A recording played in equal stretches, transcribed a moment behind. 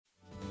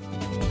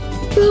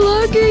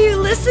longer you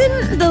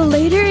listen, the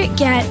later it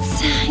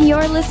gets.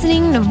 You're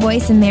listening to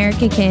Voice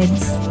America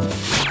Kids.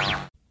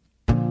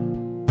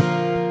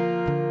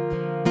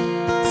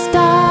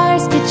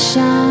 Stars could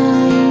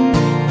shine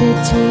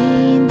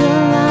between the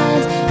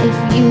lines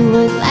if you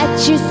would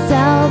let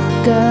yourself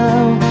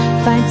go.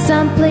 Find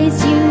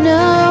someplace you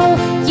know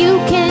you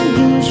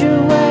can use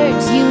your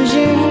words, use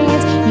your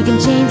hands. You can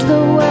change the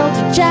world,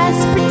 you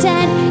just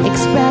pretend.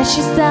 Express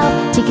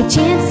yourself, take a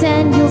chance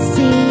and you'll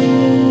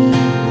see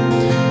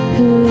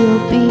who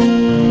you'll be.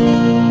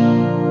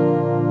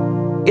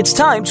 It's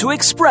time to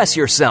express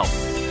yourself,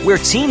 where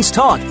teens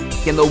talk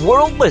and the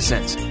world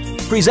listens.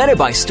 Presented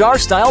by Star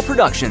Style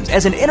Productions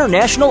as an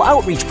international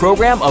outreach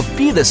program of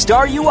Be the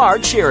Star You Are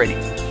charity.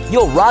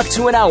 You'll rock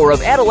to an hour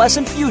of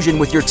adolescent fusion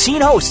with your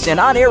teen hosts and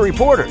on-air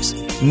reporters.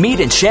 Meet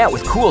and chat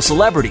with cool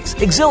celebrities,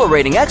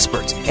 exhilarating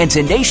experts, and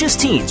tenacious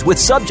teens with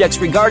subjects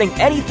regarding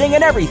anything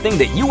and everything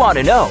that you want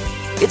to know.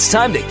 It's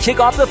time to kick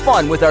off the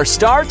fun with our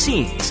star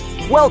teens.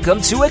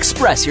 Welcome to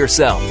Express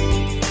Yourself.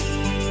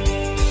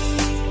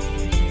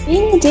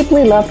 Being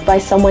deeply loved by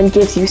someone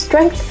gives you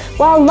strength,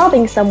 while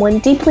loving someone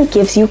deeply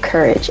gives you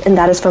courage. And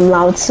that is from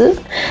Lao Tzu.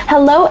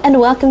 Hello and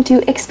welcome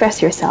to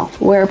Express Yourself.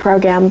 We're a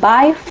program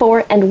by,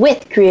 for, and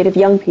with creative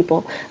young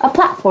people, a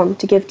platform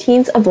to give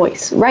teens a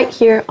voice right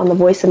here on the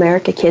Voice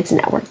America Kids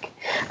Network.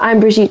 I'm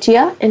Brigitte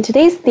Gia, and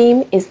today's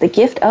theme is the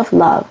gift of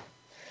love.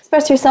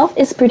 Express Yourself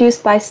is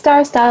produced by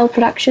Star Style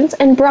Productions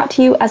and brought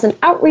to you as an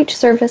outreach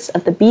service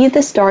of the Be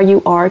the Star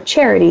You Are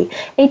charity,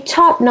 a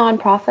top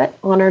nonprofit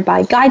honored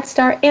by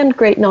GuideStar and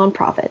great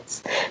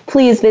nonprofits.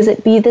 Please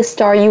visit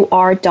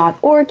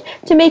BeTheStarYouAre.org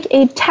to make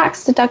a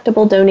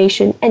tax-deductible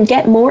donation and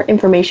get more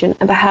information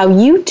about how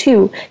you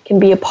too can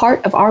be a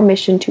part of our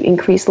mission to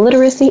increase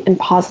literacy and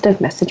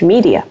positive message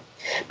media.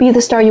 Be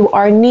the Star You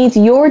Are needs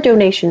your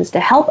donations to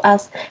help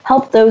us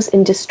help those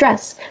in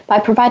distress by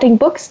providing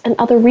books and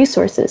other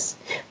resources.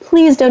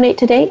 Please donate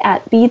today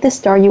at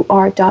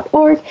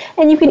BeTheStarYouAre.org,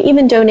 and you can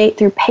even donate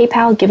through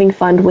PayPal Giving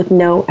Fund with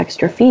no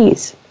extra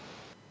fees.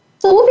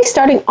 So we'll be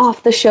starting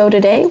off the show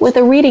today with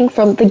a reading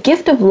from The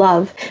Gift of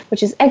Love,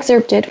 which is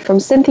excerpted from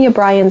Cynthia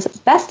Bryan's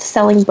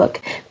best-selling book,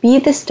 Be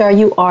the Star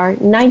You Are,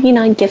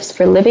 99 Gifts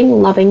for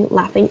Living, Loving,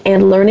 Laughing,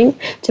 and Learning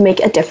to Make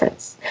a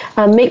Difference.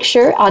 Make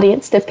sure,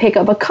 audience, to pick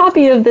up a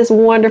copy of this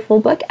wonderful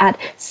book at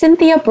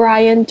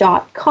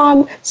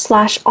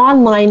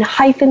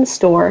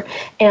cynthiabryan.com/online-store,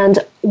 and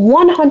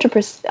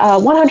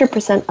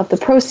 100% of the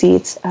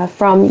proceeds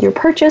from your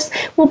purchase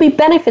will be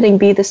benefiting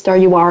Be the Star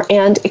You Are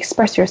and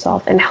Express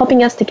Yourself and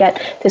helping us to get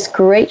this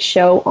great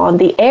show on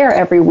the air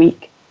every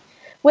week.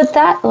 With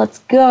that, let's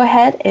go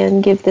ahead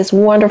and give this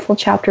wonderful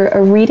chapter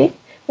a reading.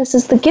 This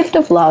is The Gift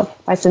of Love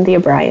by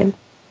Cynthia Bryan.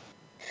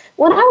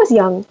 When I was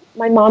young,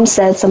 my mom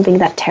said something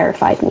that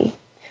terrified me.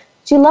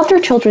 She loved her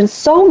children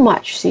so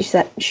much, she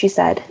said,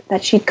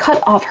 that she'd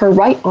cut off her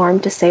right arm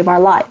to save our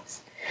lives.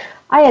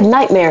 I had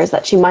nightmares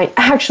that she might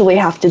actually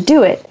have to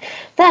do it.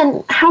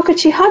 Then, how could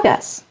she hug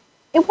us?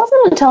 It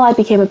wasn't until I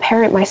became a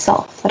parent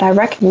myself that I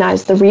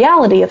recognized the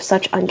reality of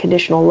such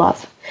unconditional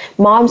love.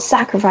 Mom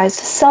sacrificed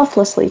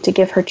selflessly to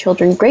give her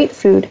children great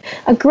food,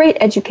 a great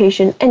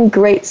education, and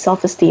great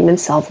self-esteem and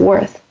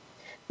self-worth.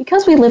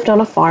 Because we lived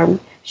on a farm,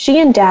 she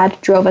and Dad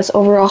drove us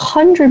over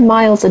 100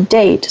 miles a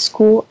day to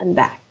school and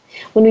back.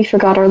 When we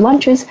forgot our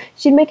lunches,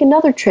 she'd make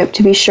another trip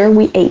to be sure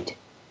we ate.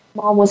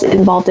 Mom was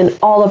involved in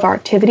all of our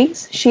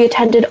activities. She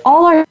attended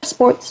all our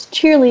sports,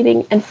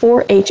 cheerleading, and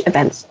 4-H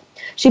events.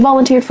 She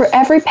volunteered for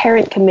every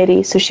parent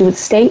committee so she would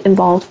stay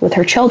involved with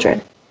her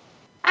children.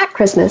 At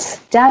Christmas,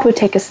 Dad would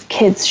take us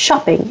kids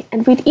shopping,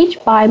 and we'd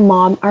each buy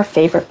Mom our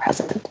favorite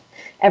present.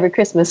 Every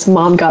Christmas,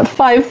 Mom got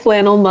 5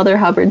 flannel Mother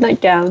Hubbard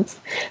nightgowns.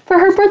 For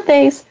her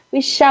birthdays,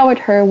 we showered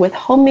her with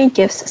homemade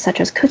gifts such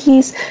as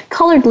cookies,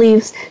 colored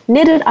leaves,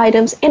 knitted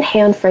items, and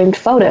hand-framed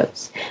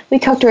photos. We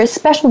cooked her a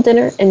special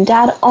dinner, and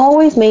Dad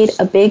always made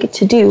a big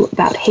to-do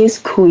about his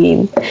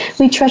queen.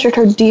 We treasured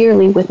her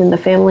dearly within the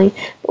family,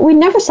 but we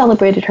never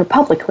celebrated her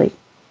publicly.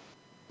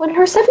 When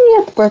her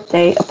 70th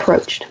birthday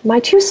approached, my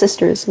 2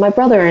 sisters, my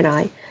brother and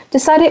I,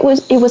 decided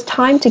it was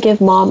time to give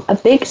Mom a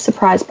big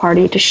surprise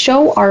party to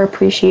show our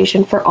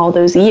appreciation for all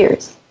those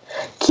years.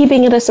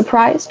 Keeping it a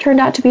surprise turned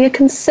out to be a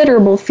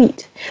considerable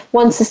feat.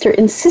 One sister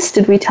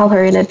insisted we tell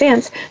her in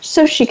advance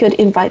so she could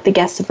invite the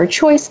guests of her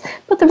choice,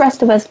 but the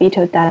rest of us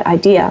vetoed that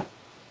idea.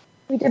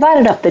 We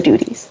divided up the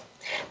duties.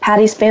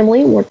 Patty's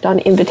family worked on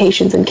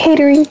invitations and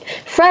catering,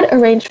 Fred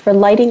arranged for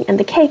lighting and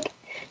the cake,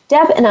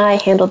 Deb and I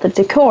handled the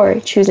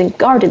decor, choosing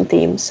garden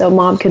themes so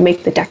Mom could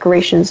take the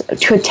decorations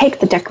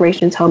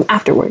home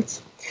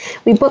afterwards.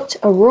 We booked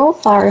a rural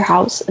flower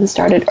house and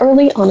started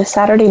early on a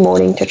Saturday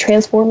morning to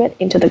transform it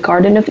into the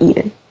Garden of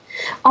Eden.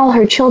 All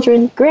her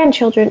children,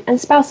 grandchildren, and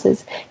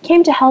spouses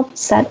came to help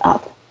set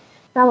up.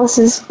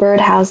 Trellises,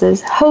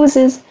 birdhouses,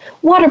 hoses,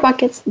 water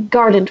buckets,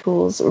 garden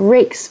tools,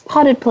 rakes,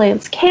 potted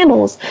plants,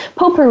 candles,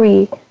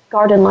 potpourri,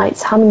 garden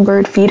lights,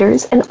 hummingbird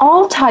feeders, and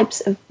all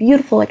types of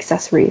beautiful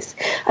accessories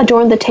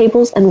adorned the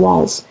tables and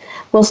walls,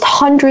 whilst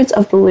hundreds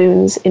of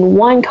balloons in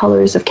wine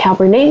colors of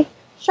Cabernet,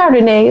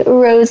 Chardonnay,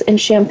 rose, and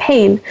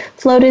champagne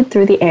floated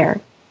through the air.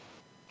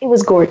 It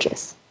was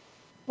gorgeous.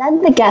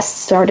 Then the guests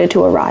started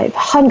to arrive,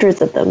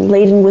 hundreds of them,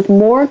 laden with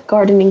more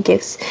gardening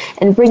gifts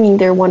and bringing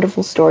their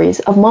wonderful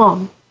stories of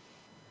Mom.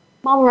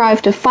 Mom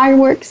arrived with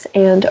fireworks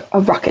and a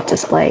rocket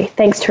display,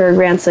 thanks to her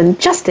grandson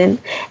Justin,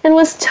 and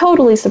was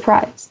totally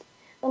surprised.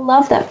 The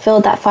love that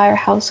filled that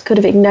firehouse could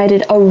have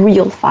ignited a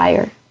real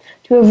fire.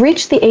 To have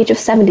reached the age of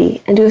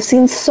 70 and to have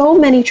seen so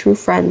many true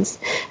friends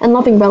and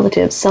loving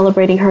relatives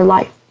celebrating her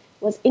life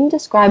was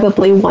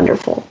indescribably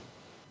wonderful.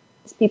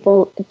 As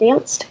people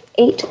danced,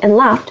 ate, and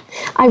laughed,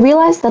 I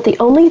realized that the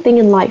only thing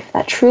in life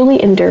that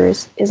truly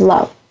endures is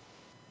love.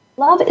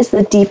 Love is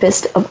the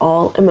deepest of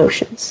all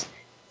emotions.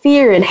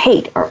 Fear and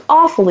hate are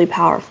awfully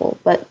powerful,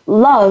 but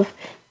love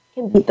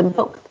can beat them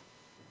both.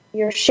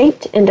 We are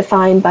shaped and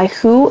defined by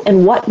who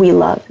and what we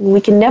love, and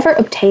we can never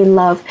obtain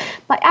love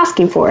by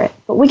asking for it,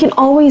 but we can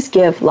always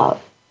give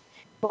love.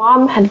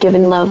 Mom had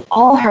given love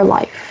all her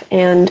life,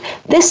 and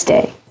this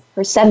day,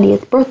 her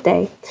 70th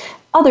birthday,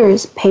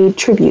 others paid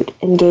tribute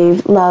and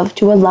gave love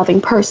to a loving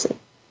person.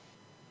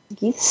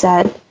 Geeth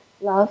said,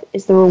 "Love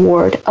is the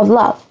reward of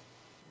love."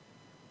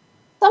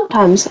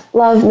 Sometimes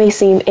love may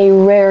seem a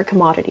rare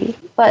commodity,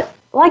 but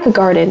like a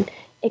garden,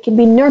 it can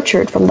be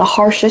nurtured from the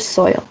harshest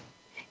soil.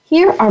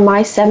 Here are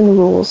my 7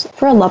 rules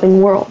for a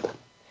loving world.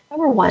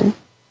 Number 1,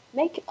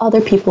 make other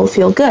people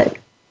feel good.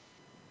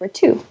 Number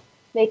 2,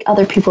 make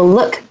other people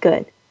look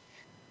good.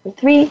 Number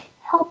 3,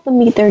 help them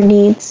meet their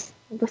needs.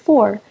 Number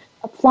 4,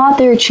 applaud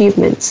their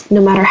achievements, no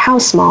matter how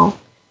small.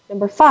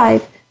 Number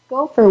 5,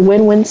 go for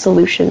win-win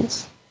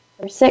solutions.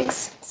 Number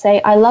 6,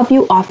 say I love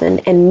you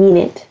often and mean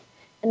it.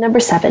 And number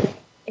 7,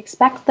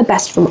 expect the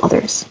best from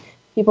others.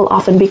 People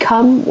often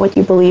become what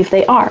you believe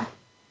they are.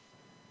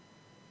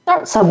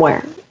 Start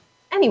somewhere.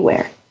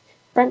 Anywhere.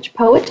 French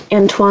poet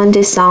Antoine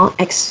de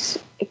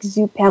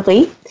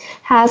Saint-Exupéry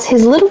has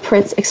his Little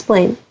Prince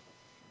explain,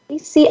 "We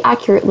see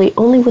accurately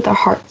only with our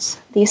hearts.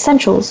 The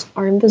essentials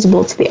are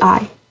invisible to the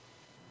eye."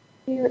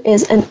 Here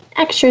is an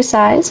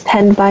exercise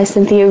penned by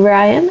Cynthia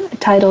Bryan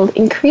titled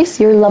Increase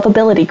Your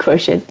Lovability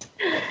Quotient.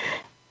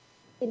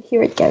 And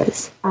here it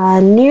goes.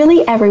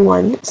 Nearly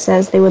everyone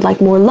says they would like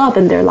more love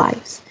in their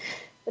lives.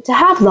 But to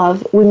have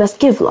love, we must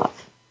give love.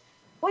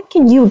 What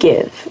can you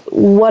give?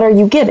 What are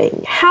you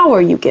giving? How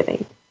are you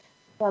giving?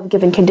 Love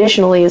given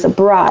conditionally is a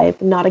bribe,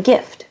 not a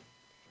gift.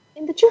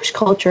 In the Jewish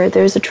culture,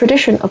 there is a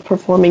tradition of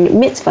performing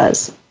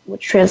mitzvahs,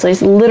 which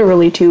translates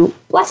literally to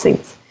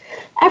blessings.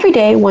 Every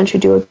day, one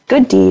should do a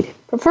good deed,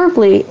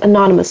 preferably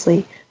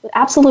anonymously, with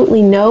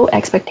absolutely no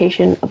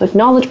expectation of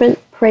acknowledgement,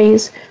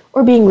 praise,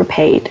 or being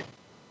repaid.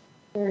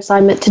 Your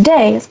assignment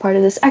today, as part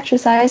of this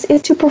exercise,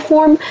 is to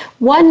perform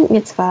one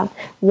mitzvah,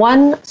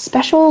 one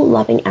special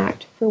loving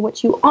act for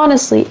which you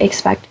honestly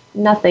expect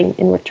nothing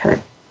in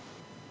return.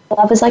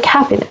 Love is like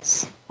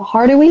happiness. The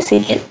harder we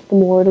seek it, the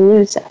more it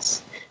eludes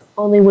us.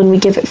 Only when we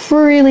give it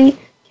freely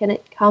can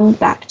it come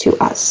back to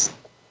us.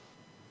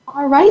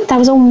 All right, that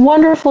was a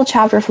wonderful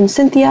chapter from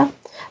Cynthia.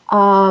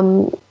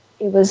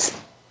 It was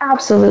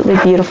absolutely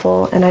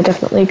beautiful, and I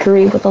definitely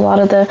agree with a lot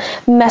of the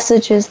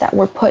messages that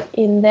were put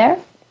in there. I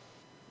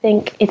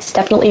think it's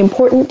definitely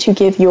important to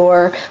give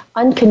your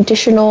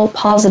unconditional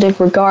positive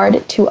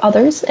regard to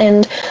others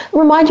and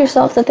remind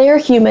yourself that they are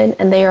human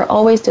and they are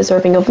always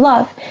deserving of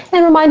love,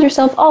 and remind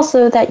yourself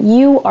also that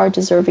you are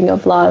deserving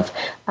of love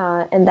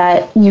and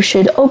that you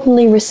should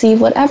openly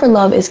receive whatever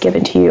love is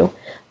given to you.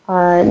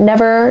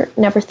 Never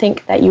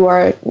think that you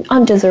are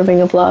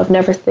undeserving of love.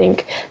 Never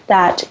think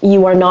that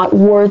you are not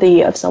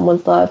worthy of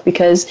someone's love,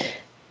 because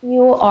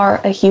you are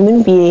a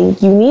human being.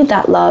 You need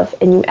that love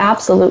and you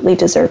absolutely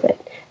deserve it,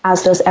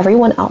 as does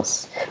everyone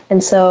else.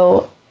 And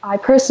so I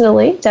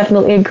personally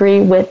definitely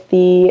agree with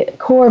the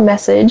core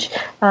message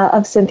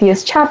of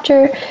Cynthia's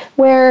chapter,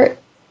 where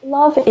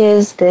love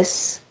is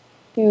this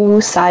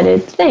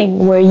two-sided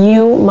thing where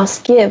you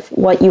must give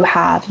what you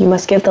have. You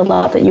must give the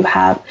love that you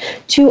have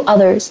to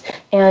others,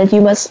 and you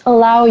must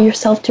allow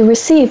yourself to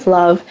receive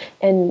love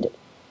and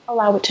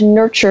allow it to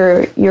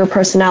nurture your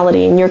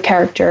personality and your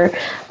character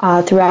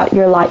throughout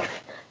your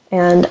life.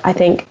 And I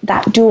think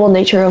that dual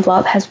nature of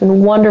love has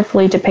been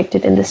wonderfully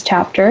depicted in this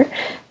chapter.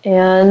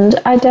 And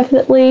I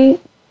definitely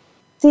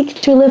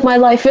seek to live my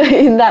life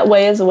in that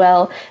way as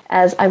well,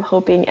 as I'm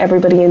hoping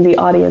everybody in the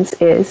audience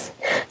is.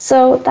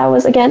 So that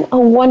was, again, a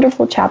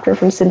wonderful chapter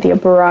from Cynthia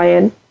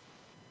Bryan.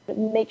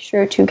 Make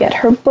sure to get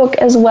her book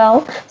as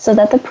well, so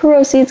that the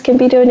proceeds can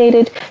be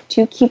donated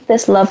to keep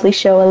this lovely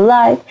show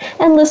alive.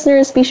 And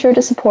listeners, be sure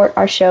to support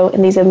our show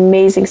in these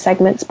amazing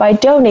segments by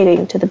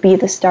donating to the Be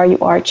the Star You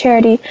Are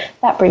charity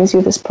that brings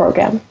you this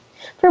program.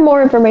 For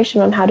more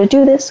information on how to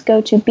do this, go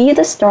to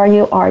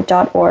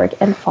BeTheStarYouAre.org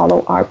and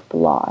follow our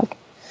blog.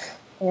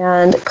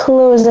 And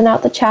closing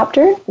out the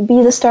chapter,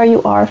 Be the Star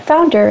You Are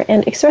founder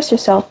and Express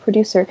Yourself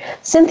producer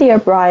Cynthia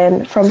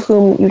Bryan, from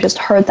whom you just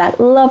heard that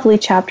lovely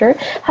chapter,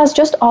 has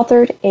just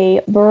authored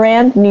a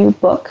brand new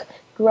book,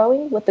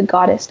 Growing with the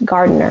Goddess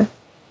Gardener.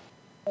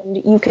 And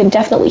you can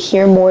definitely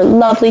hear more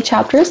lovely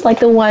chapters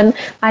like the one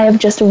I have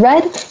just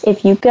read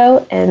if you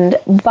go and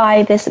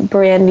buy this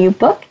brand new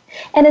book.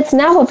 And it's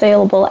now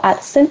available at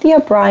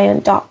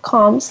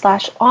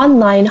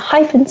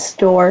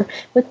cynthiabryan.com/online-store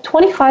with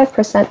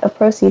 25% of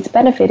proceeds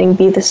benefiting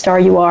Be the Star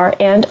You Are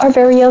and our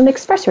very own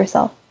Express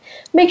Yourself.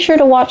 Make sure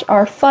to watch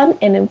our fun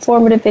and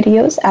informative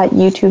videos at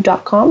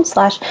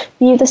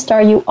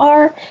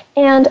youtube.com/BeTheStarYouAre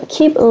and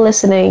keep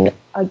listening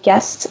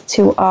guests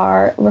to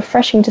our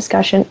refreshing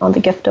discussion on the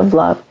gift of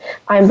love.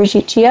 I'm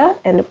Brigitte Gia,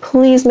 and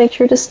please make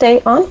sure to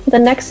stay on for the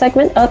next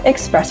segment of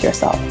Express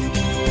Yourself.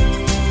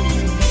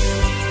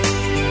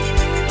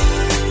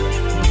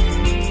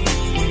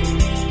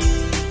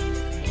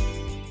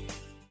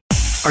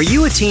 Are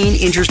you a teen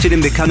interested in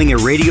becoming a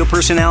radio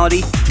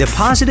personality? The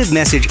Positive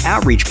Message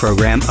Outreach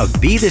Program of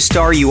Be the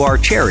Star You Are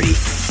charity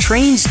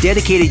trains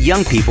dedicated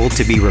young people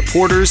to be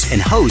reporters and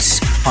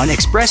hosts on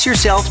Express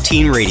Yourself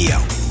Teen Radio.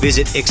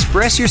 Visit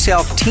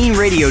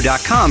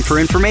expressyourselfteenradio.com for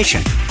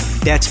information.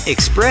 That's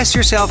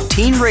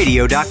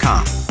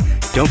expressyourselfteenradio.com.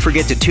 Don't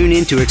forget to tune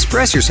in to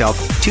Express Yourself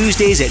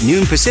Tuesdays at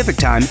noon Pacific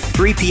Time,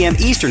 3 p.m.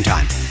 Eastern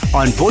Time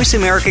on Voice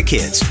America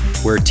Kids,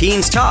 where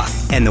teens talk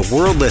and the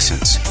world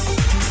listens.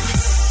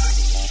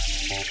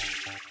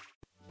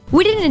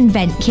 We didn't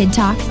invent Kid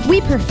Talk,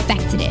 we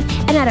perfected it,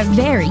 and at a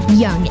very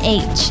young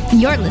age.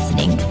 You're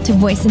listening to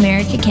Voice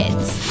America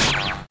Kids.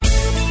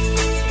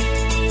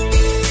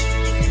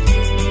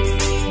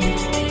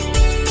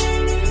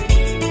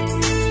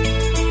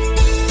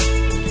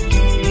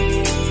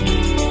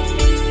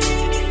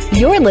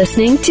 You're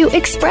listening to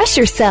Express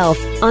Yourself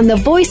on the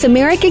Voice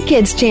America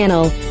Kids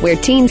channel, where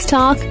teens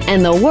talk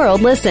and the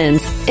world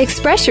listens.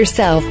 Express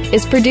Yourself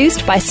is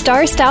produced by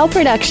Star Style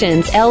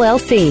Productions,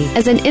 LLC,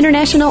 as an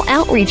international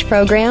outreach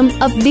program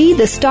of Be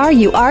the Star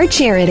You Are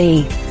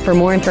charity. For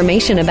more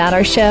information about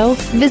our show,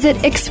 visit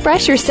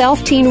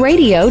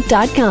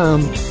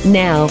expressyourselfteenradio.com.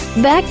 Now,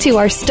 back to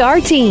our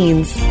Star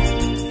Teens.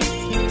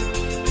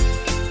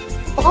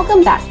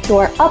 Welcome back to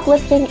our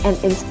uplifting and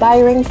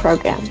inspiring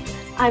program.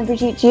 I'm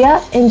Brigitte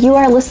Gia, and you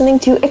are listening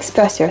to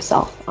Express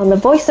Yourself on the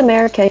Voice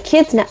America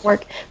Kids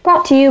Network,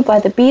 brought to you by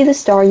the Be the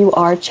Star You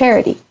Are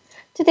charity.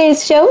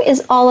 Today's show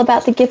is all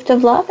about the gift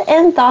of love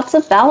and thoughts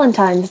of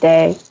Valentine's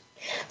Day.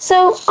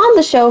 So, on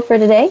the show for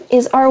today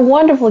is our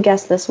wonderful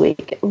guest this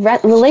week,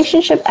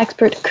 relationship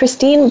expert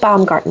Christine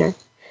Baumgartner.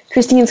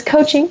 Christine's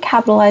coaching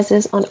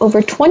capitalizes on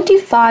over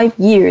 25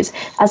 years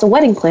as a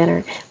wedding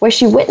planner, where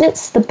she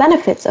witnessed the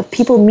benefits of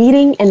people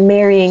meeting and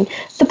marrying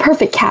the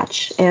perfect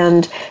catch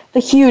and the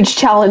huge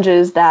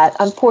challenges that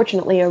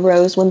unfortunately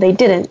arose when they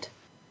didn't.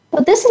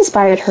 But this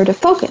inspired her to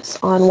focus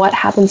on what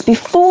happens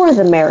before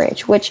the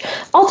marriage, which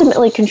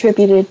ultimately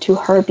contributed to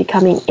her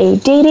becoming a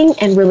dating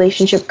and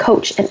relationship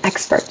coach and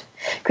expert.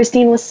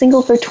 Christine was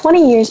single for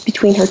 20 years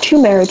between her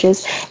two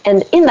marriages,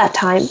 and in that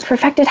time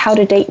perfected how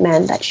to date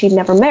men that she'd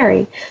never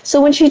marry. So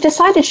when she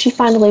decided she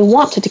finally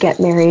wanted to get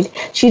married,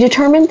 she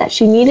determined that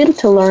she needed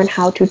to learn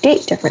how to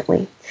date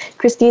differently.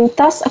 Christine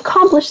thus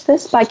accomplished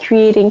this by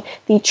creating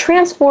the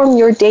Transform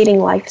Your Dating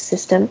Life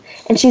system,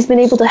 and she's been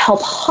able to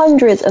help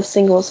hundreds of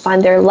singles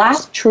find their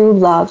last true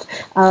love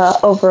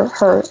over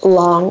her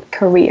long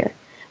career.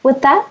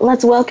 With that,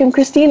 let's welcome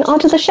Christine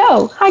onto the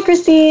show. Hi,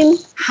 Christine.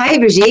 Hi,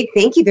 Brigitte.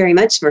 Thank you very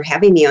much for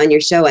having me on your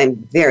show. I'm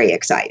very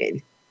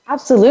excited.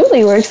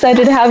 Absolutely. We're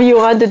excited to have you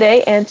on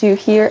today and to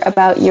hear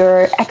about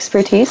your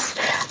expertise.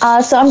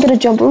 So I'm going to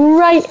jump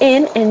right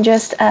in and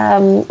just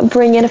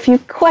bring in a few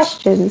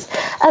questions.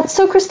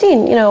 So,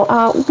 Christine,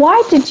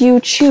 why did you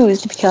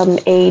choose to become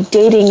a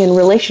dating and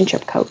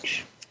relationship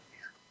coach?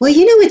 Well,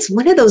 it's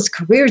one of those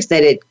careers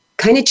that it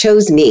kind of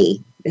chose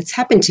me. It's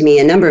happened to me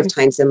a number of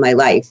times in my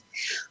life.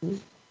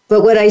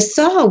 But what I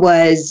saw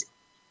was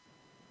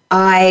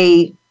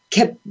I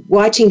kept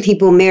watching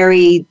people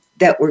marry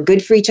that were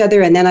good for each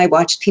other, and then I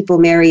watched people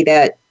marry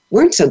that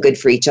weren't so good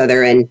for each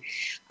other. And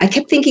I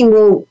kept thinking,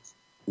 well,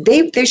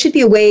 there should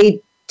be a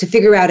way to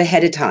figure out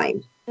ahead of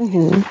time.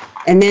 Mm-hmm.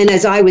 And then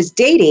as I was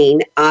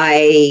dating,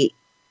 my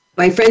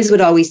friends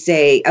would always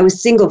say, I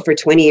was single for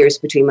 20 years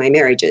between my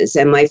marriages,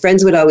 and my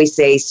friends would always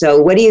say,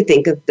 so what do you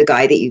think of the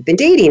guy that you've been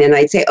dating? And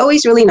I'd say, oh,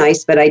 he's really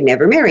nice, but I'd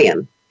never marry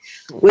him,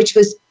 which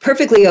was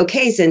perfectly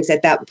okay, since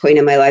at that point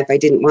in my life, I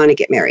didn't want to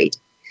get married.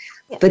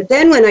 Yeah. But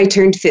then when I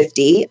turned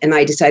 50 and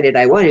I decided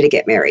I wanted to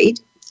get married,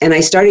 and I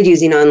started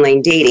using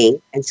online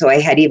dating, and so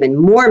I had even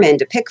more men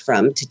to pick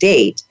from to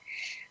date,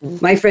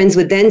 my friends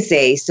would then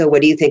say, so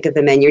what do you think of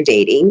the men you're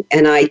dating?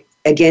 And I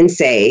again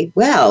say,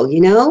 well,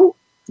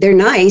 they're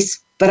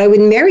nice, but I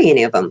wouldn't marry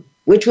any of them,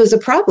 which was a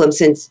problem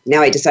since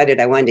now I decided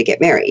I wanted to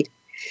get married.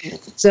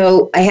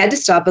 So I had to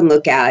stop and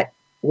look at,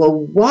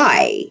 well,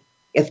 why,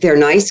 if they're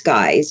nice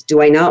guys,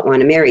 do I not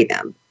want to marry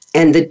them?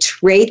 And the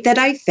trait that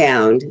I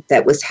found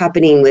that was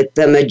happening with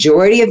the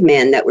majority of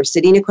men that were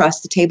sitting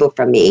across the table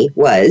from me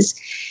was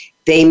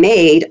they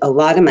made a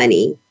lot of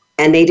money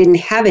and they didn't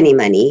have any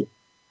money,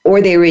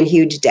 or they were in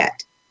huge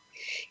debt.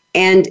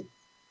 And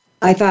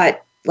I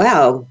thought,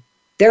 wow,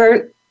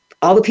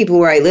 all the people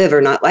where I live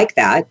are not like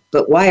that,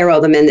 but why are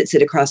all the men that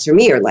sit across from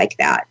me are like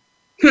that?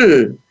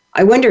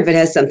 I wonder if it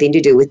has something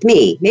to do with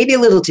me, maybe a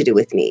little to do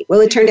with me.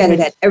 Well, it turned out it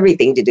had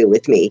everything to do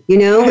with me, you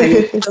know,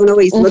 and I don't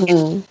always look at it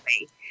that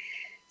way.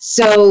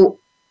 So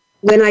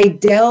when I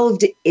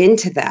delved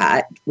into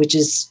that, which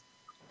is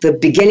the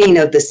beginning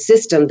of the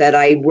system that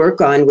I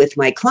work on with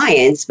my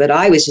clients, but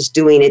I was just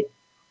doing it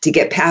to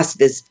get past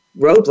this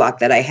roadblock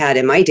that I had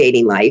in my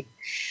dating life,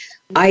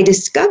 I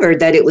discovered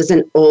that it was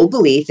an old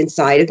belief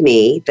inside of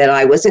me that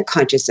I wasn't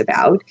conscious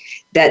about,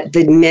 that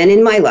the men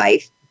in my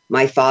life,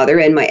 my father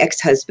and my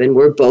ex-husband,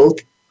 were both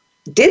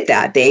did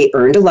that. They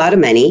earned a lot of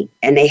money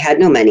and they had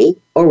no money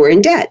or were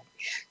in debt.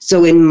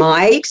 So in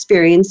my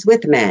experience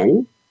with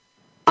men,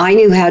 I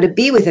knew how to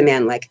be with a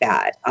man like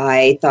that.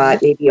 I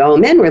thought maybe all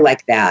men were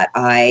like that.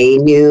 I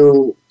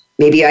knew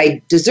maybe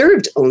I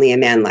deserved only a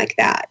man like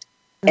that.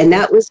 And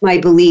that was my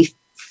belief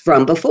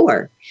from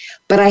before.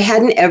 But I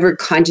hadn't ever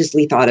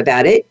consciously thought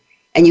about it.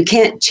 And you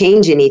can't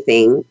change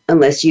anything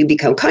unless you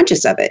become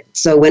conscious of it.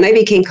 So when I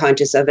became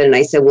conscious of it and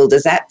I said, well,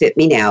 does that fit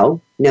me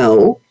now?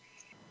 No.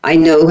 I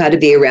know how to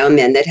be around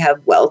men that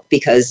have wealth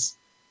because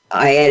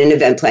I had an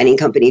event planning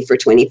company for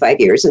 25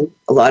 years. And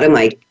a lot of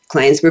my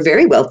clients were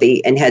very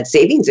wealthy and had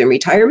savings and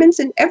retirements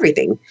and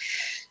everything.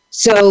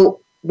 So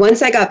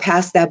once I got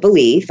past that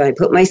belief, I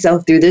put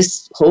myself through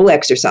this whole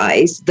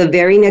exercise. The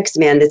very next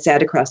man that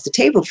sat across the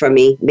table from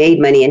me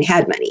made money and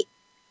had money.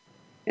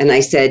 And I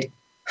said,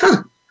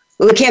 well,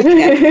 it can't be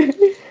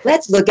that.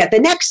 Let's look at the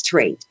next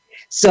trait.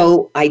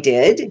 So I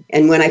did.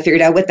 And when I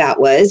figured out what that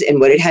was and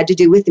what it had to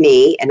do with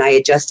me, and I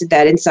adjusted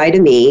that inside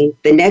of me,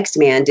 the next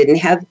man didn't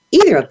have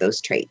either of those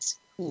traits.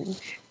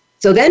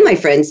 So then my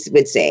friends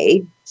would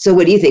say, so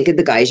what do you think of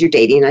the guys you're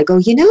dating? And I go,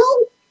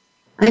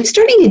 I'm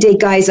starting to date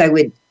guys I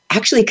would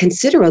actually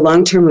consider a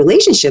long-term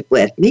relationship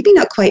with, maybe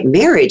not quite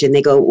marriage. And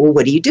they go, well,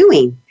 what are you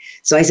doing?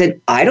 So I said,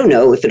 I don't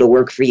know if it'll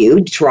work for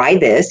you. Try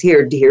this.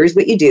 Here's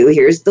what you do.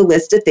 Here's the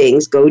list of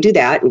things. Go do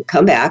that and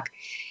come back.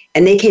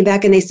 And they came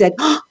back and they said,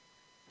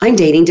 I'm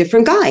dating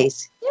different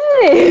guys.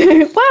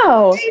 Yay!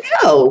 Wow. I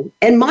know.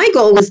 And my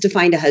goal was to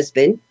find a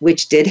husband,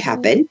 which did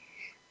happen.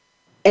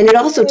 And it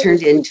also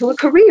turned into a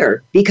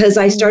career because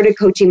I started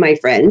coaching my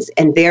friends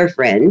and their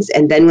friends.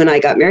 And then when I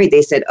got married,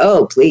 they said,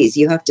 oh, please,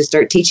 you have to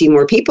start teaching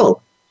more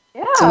people.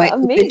 Yeah, so I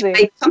amazing.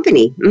 My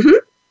company.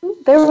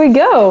 There we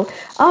go.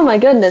 Oh my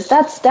goodness,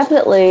 that's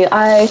definitely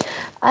I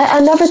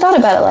never thought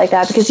about it like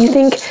that because you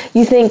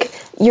think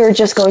you're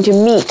just going to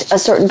meet a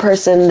certain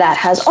person that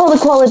has all the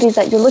qualities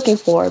that you're looking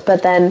for,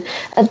 but then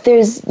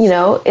there's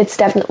it's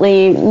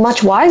definitely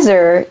much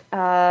wiser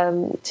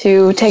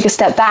to take a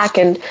step back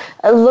and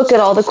look at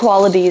all the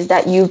qualities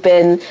that you've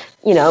been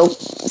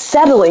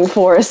settling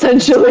for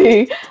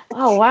essentially.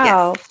 Oh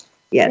wow.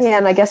 Yes. Yeah,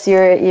 and I guess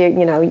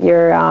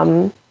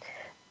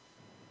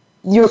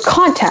your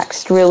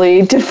context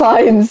really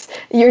defines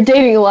your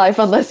dating life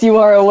unless you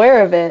are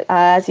aware of it,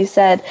 as you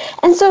said.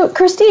 And so,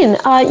 Christine,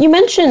 you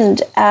mentioned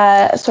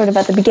sort of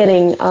at the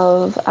beginning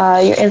of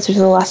your answer to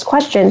the last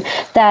question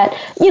that,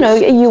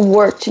 you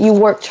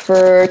worked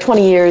for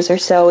 20 years or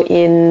so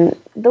in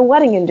the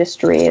wedding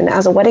industry and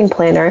as a wedding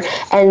planner,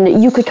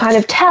 and you could kind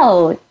of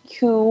tell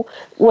who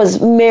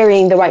was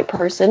marrying the right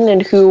person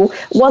and who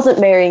wasn't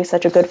marrying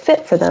such a good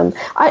fit for them.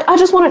 I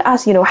just wanted to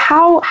ask,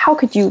 how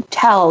could you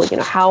tell,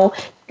 how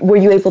were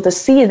you able to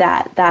see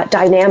that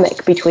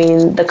dynamic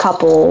between the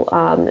couple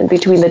and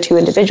between the two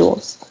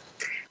individuals?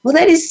 Well,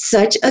 that is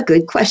such a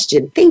good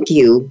question. Thank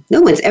you.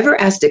 No one's ever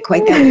asked it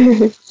quite that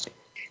way.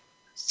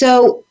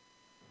 So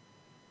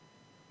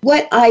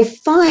what I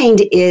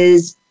find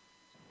is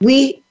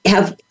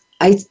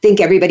I think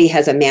everybody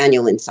has a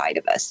manual inside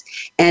of us,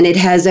 and it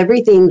has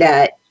everything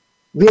that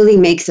really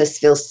makes us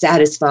feel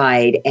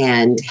satisfied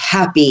and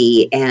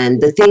happy and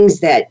the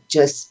things that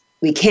just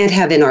we can't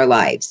have in our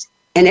lives.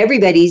 And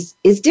everybody's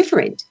is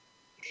different.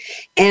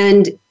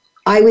 And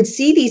I would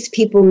see these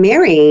people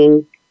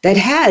marrying that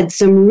had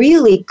some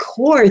really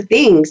core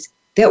things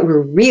that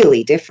were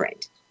really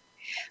different.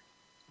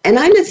 And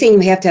I'm not saying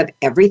you have to have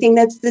everything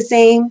that's the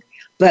same,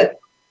 but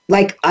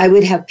like I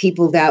would have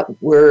people that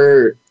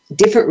were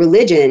different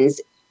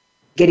religions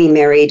getting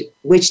married,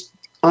 which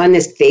on the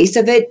face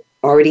of it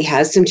already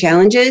has some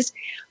challenges,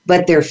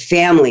 but their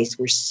families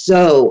were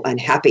so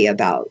unhappy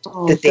about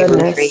that they were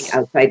married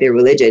outside their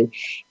religion.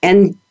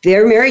 And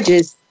their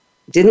marriages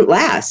didn't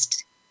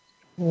last.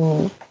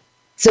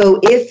 So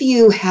if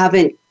you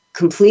haven't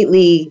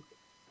completely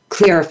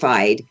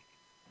clarified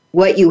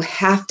what you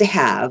have to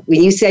have,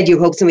 when you said you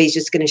hope somebody's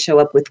just going to show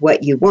up with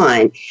what you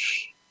want,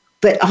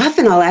 but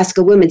often I'll ask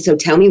a woman, so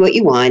tell me what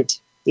you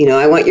want.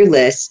 I want your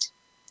list.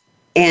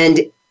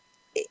 And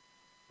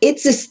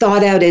it's as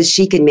thought out as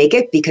she can make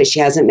it because she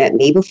hasn't met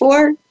me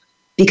before.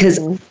 Because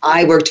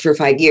I worked for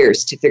 5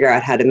 years to figure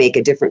out how to make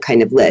a different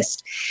kind of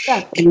list.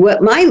 Yeah. And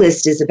what my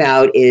list is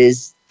about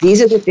is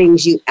these are the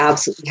things you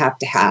absolutely have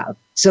to have.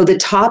 So the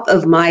top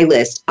of my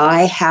list,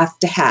 I have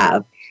to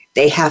have,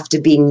 they have to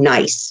be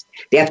nice.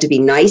 They have to be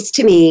nice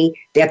to me.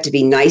 They have to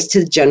be nice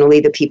to generally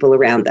the people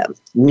around them.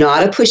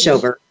 Not a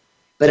pushover,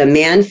 but a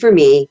man for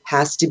me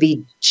has to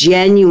be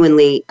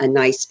genuinely a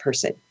nice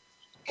person.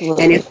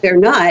 And if they're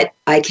not,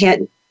 I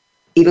can't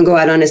even go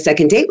out on a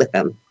second date with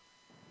them.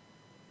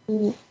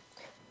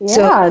 Yeah.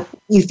 So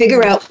you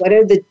figure out what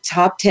are the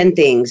top 10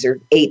 things or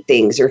 8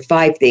 things or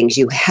 5 things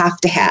you have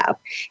to have.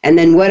 And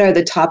then what are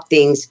the top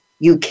things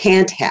you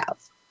can't have.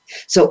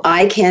 So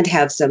I can't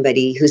have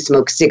somebody who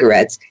smokes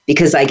cigarettes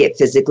because I get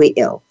physically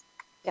ill.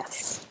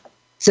 Yes.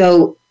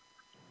 So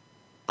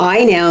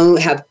I now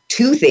have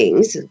 2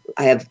 things.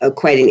 I have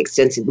quite an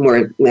extensive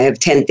I have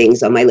 10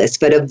 things on my list.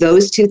 But of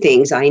those 2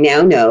 things, I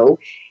now know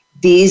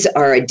these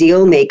are a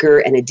deal maker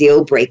and a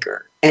deal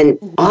breaker. And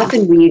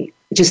often we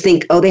just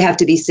think, oh, they have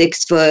to be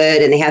 6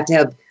 foot and they have to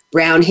have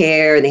brown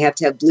hair and they have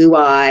to have blue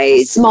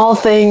eyes. Small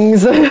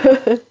things.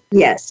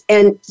 Yes.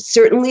 And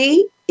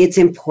certainly it's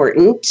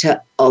important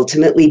to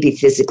ultimately be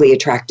physically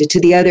attracted to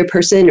the other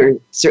person, or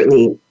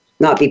certainly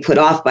not be put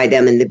off by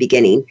them in the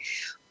beginning.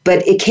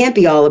 But it can't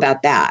be all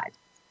about that.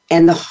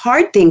 And the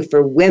hard thing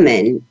for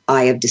women,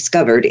 I have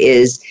discovered,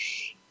 is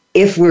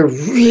if we're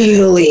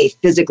really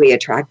physically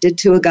attracted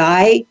to a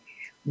guy,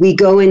 we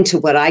go into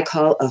what I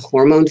call a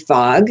hormone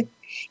fog.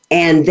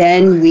 And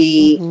then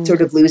we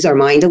sort of lose our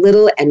mind a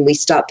little and we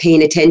stop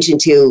paying attention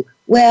to,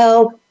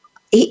 well,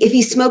 if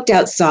he smoked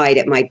outside,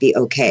 it might be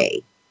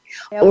okay.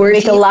 Yeah, or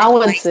make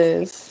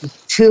allowances.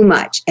 Too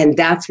much. And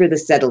that's where the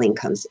settling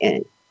comes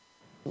in.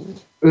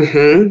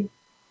 Mm-hmm.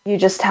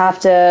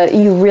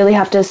 You really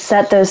have to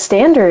set those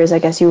standards. I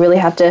guess you really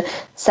have to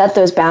set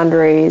those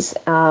boundaries,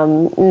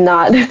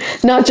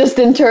 not just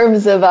in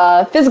terms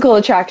of physical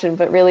attraction,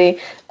 but really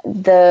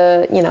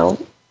the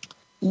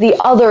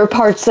other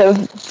parts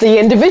of the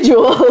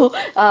individual,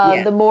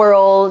 the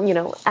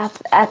moral,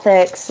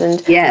 ethics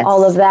and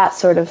all of that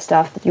sort of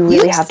stuff that you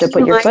really have to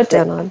put your foot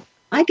down on.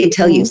 I can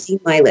tell you've seen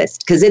my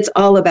list because it's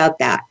all about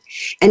that.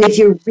 And if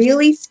you're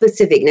really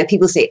specific, now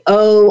people say,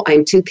 oh,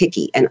 I'm too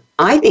picky. And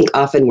I think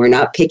often we're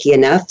not picky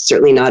enough,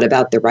 certainly not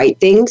about the right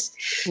things.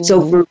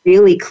 So if we're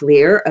really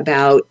clear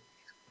about,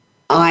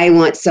 I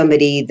want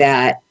somebody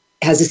that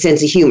has a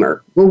sense of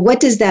humor. Well, what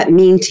does that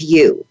mean to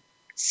you?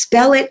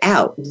 Spell it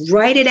out,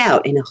 write it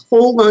out in a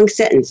whole long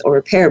sentence or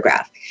a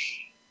paragraph.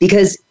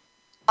 Because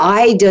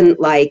I didn't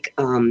like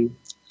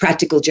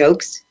practical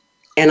jokes.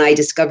 And I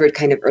discovered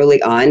kind of early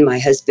on, my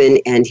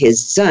husband and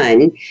his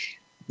son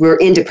were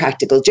into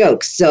practical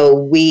jokes. So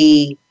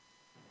we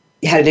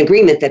had an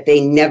agreement that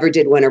they never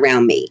did one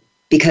around me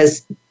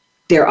because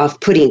they're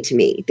off-putting to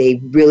me.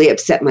 They really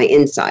upset my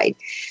inside.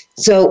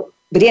 So,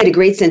 but he had a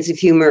great sense of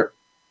humor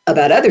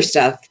about other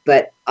stuff,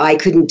 but I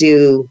couldn't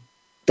do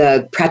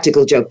the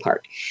practical joke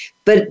part.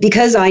 But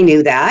because I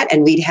knew that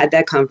and we'd had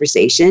that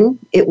conversation,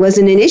 it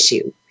wasn't an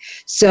issue.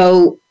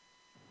 So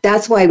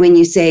that's why when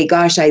you say,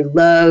 gosh, I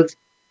love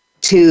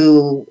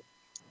to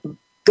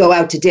go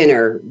out to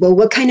dinner. Well,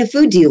 what kind of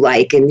food do you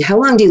like? And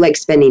how long do you like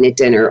spending at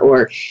dinner?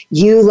 Or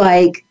you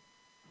like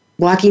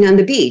walking on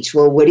the beach.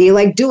 Well, what do you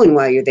like doing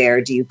while you're there?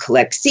 Do you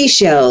collect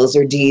seashells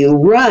or do you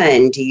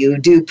run? Do you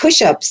do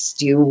push-ups?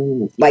 Do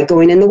you like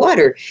going in the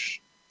water?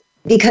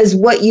 Because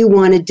what you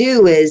want to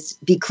do is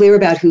be clear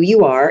about who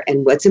you are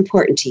and what's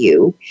important to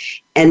you.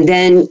 And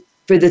then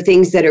for the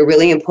things that are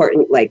really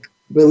important, like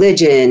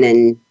religion,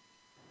 and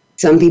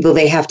some people,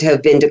 they have to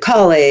have been to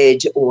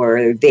college,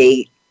 or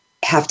they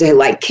have to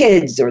like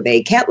kids, or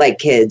they can't like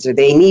kids, or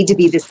they need to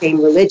be the same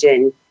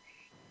religion.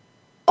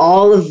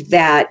 All of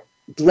that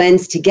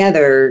blends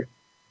together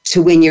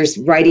to when you're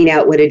writing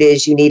out what it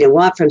is you need and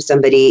want from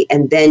somebody,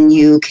 and then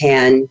you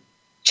can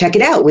check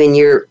it out when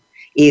you're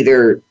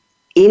either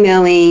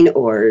emailing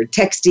or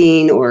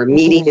texting or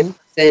meeting in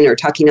person or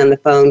talking on the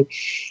phone,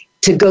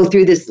 to go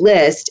through this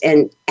list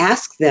and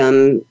ask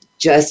them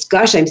just,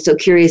 gosh, I'm so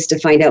curious to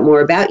find out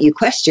more about you,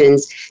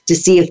 questions to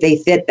see if they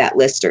fit that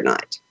list or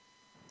not.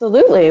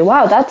 Absolutely.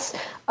 Wow, that's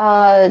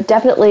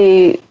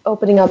definitely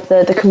opening up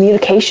the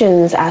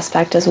communications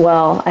aspect as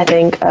well, I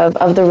think,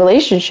 of the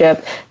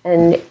relationship.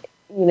 And,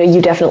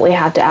 you definitely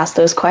have to ask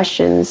those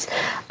questions.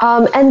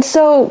 And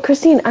so,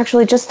 Christine,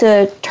 actually, just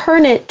to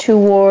turn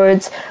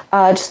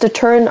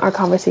our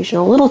conversation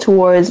a little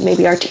towards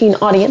maybe our teen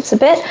audience a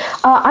bit,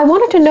 I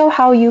wanted to know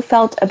how you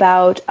felt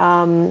about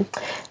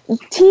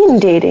teen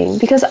dating,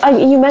 because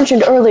you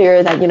mentioned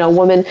earlier that,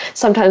 women,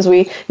 sometimes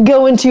we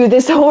go into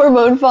this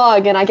hormone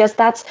fog, and I guess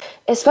that's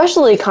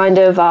especially kind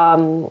of,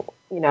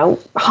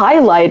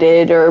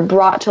 highlighted or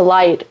brought to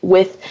light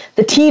with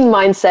the teen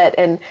mindset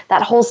and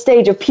that whole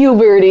stage of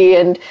puberty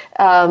and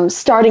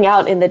starting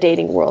out in the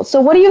dating world. So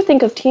what do you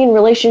think of teen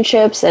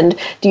relationships, and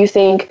do you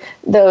think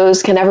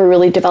those can ever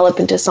really develop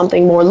into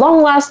something more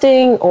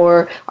long-lasting,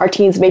 or are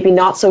teens maybe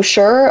not so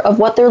sure of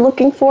what they're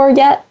looking for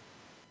yet?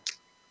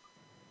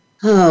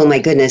 Oh my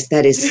goodness,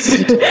 that is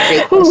such a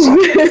great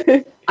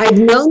question.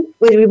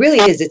 It really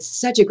is. It's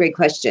such a great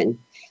question,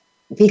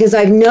 because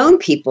I've known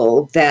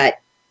people that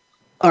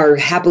are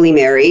happily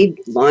married,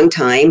 long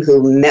time,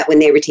 who met when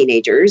they were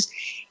teenagers,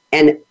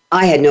 and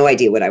I had no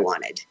idea what I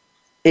wanted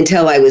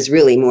until I was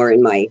really more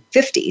in my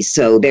 50s.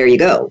 So there you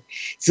go.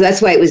 So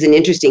that's why it was an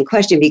interesting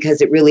question,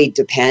 because it really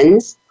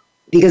depends,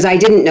 because I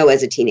didn't know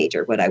as a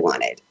teenager what I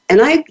wanted.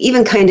 And I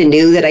even kind of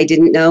knew that I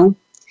didn't know.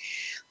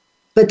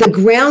 But the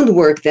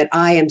groundwork that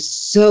I am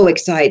so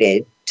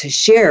excited to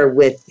share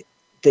with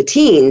the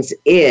teens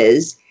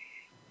is,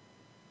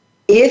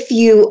 if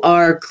you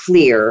are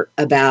clear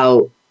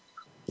about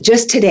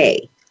just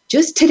today,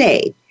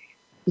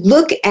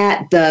 look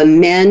at the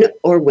men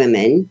or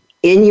women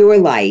in your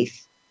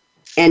life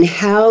and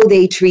how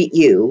they treat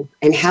you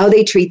and how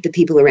they treat the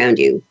people around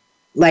you,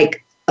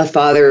 like a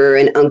father or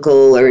an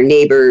uncle or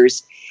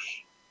neighbors,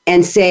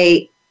 and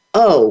say,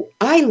 oh,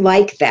 I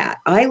like that.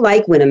 I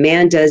like when a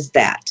man does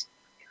that.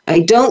 I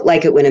don't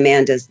like it when a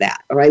man does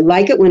that. Or I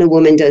like it when a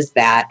woman does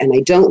that, and I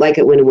don't like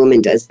it when a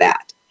woman does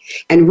that.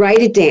 And write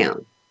it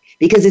down,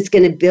 because it's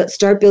going to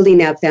start building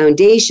that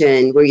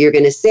foundation where you're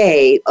going to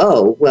say,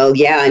 oh, well,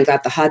 yeah, I've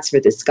got the hots for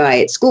this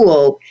guy at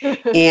school.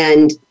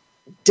 And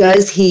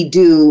does he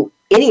do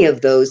any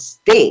of those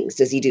things?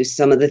 Does he do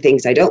some of the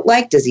things I don't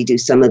like? Does he do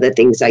some of the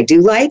things I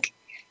do like?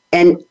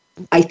 And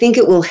I think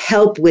it will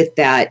help with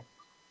that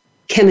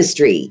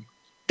chemistry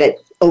that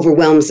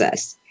overwhelms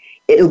us.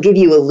 It'll give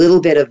you a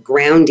little bit of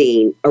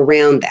grounding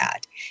around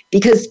that,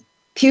 because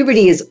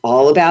puberty is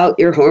all about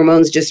your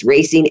hormones just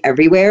racing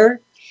everywhere.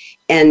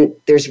 And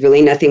there's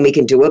really nothing we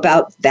can do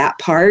about that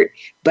part.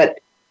 But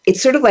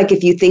it's sort of like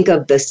if you think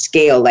of the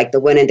scale, like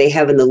the one they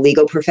have in the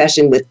legal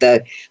profession with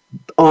the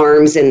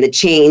arms and the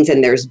chains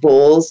and there's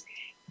bowls.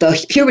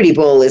 The puberty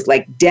bowl is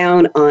like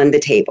down on the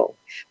table.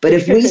 But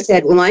if we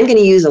said, well, I'm going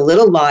to use a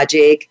little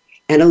logic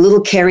and a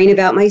little caring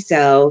about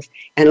myself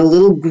and a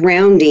little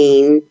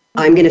grounding,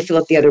 I'm going to fill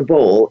up the other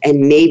bowl,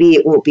 and maybe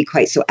it won't be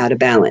quite so out of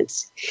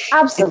balance.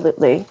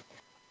 Absolutely.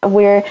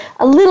 We're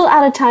a little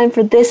out of time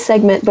for this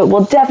segment, but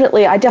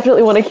I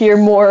definitely want to hear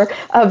more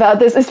about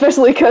this,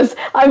 especially because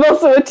I'm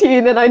also a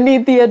teen and I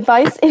need the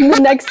advice in the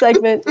next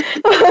segment.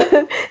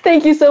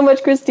 Thank you so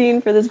much, Christine,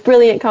 for this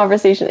brilliant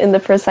conversation in the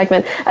first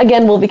segment.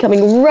 Again, we'll be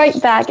coming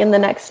right back in the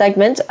next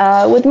segment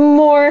with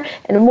more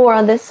and more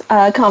on this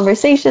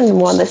conversation,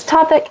 more on this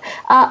topic.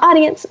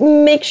 Audience,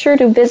 make sure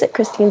to visit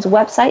Christine's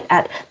website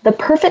at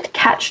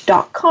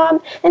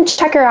theperfectcatch.com and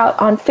check her out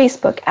on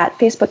Facebook at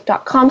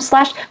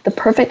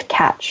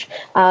facebook.com/theperfectcatch.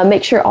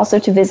 Make sure also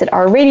to visit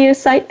our radio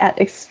site at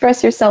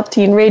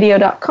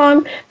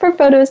expressyourselfteenradio.com for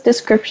photos,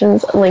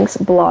 descriptions, links,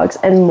 blogs,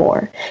 and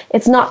more.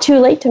 It's not too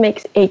late to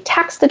make a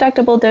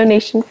tax-deductible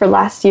donation for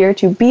last year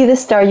to Be the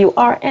Star You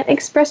Are and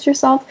Express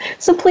Yourself,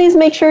 so please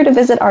make sure to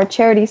visit our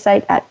charity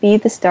site at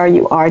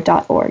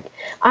BeTheStarYouAre.org.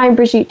 I'm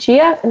Brigitte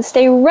Gia, and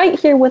stay right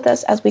here with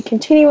us as we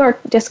continue our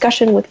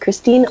discussion with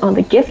Christine on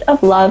the gift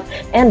of love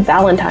and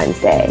Valentine's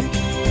Day.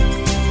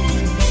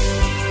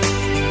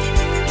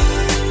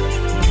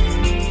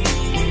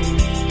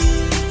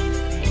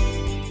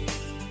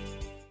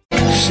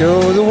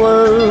 Show the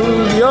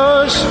world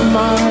your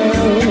smile.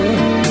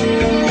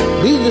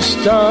 Be the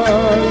star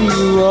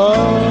you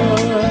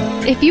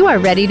are. If you are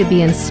ready to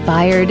be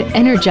inspired,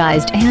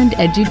 energized, and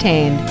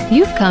edutained,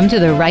 you've come to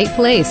the right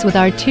place with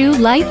our 2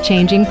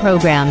 life-changing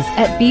programs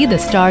at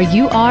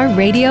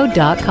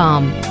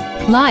BeTheStarYouAreRadio.com.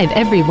 Live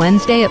every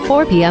Wednesday at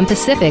 4 p.m.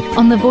 Pacific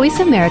on the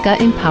Voice America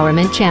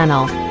Empowerment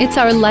Channel. It's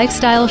our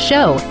lifestyle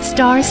show,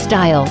 Star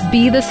Style,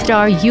 Be the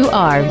Star You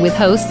Are, with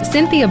hosts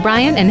Cynthia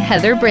Bryan and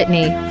Heather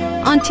Brittany.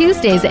 On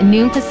Tuesdays at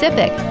noon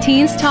Pacific,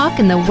 Teens Talk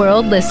and the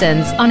World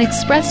Listens on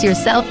Express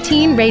Yourself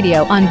Teen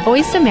Radio on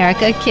Voice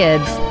America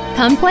Kids.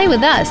 Come play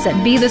with us at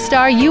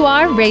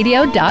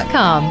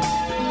BeTheStarYouAreRadio.com.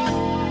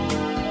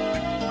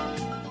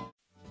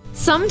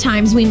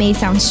 Sometimes we may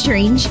sound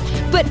strange,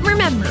 but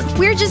remember,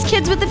 we're just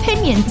kids with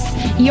opinions.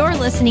 You're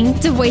listening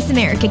to Voice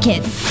America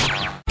Kids.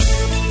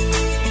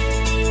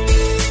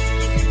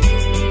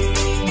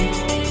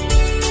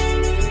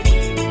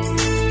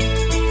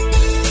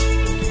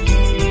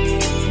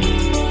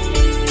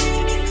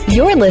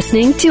 You're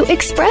listening to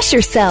Express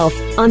Yourself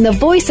on the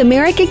Voice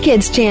America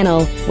Kids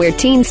channel, where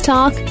teens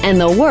talk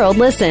and the world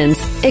listens.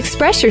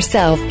 Express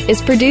Yourself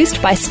is produced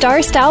by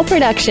Star Style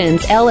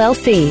Productions,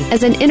 LLC,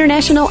 as an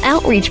international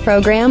outreach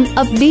program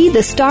of Be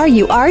the Star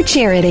You Are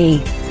charity.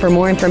 For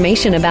more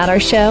information about our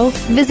show,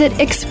 visit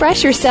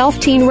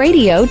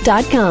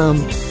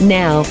expressyourselfteenradio.com.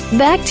 Now,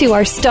 back to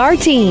our Star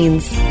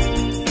Teens.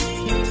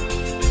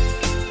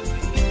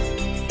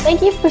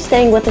 Thank you for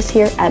staying with us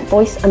here at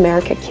Voice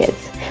America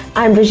Kids.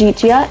 I'm Brigitte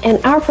Gia,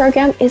 and our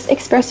program is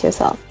Express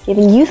Yourself,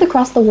 giving youth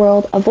across the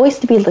world a voice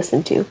to be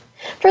listened to.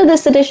 For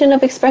this edition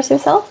of Express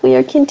Yourself, we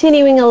are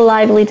continuing a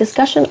lively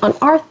discussion on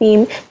our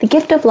theme, the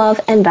gift of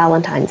love and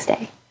Valentine's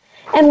Day.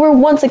 And we're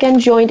once again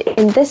joined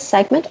in this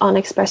segment on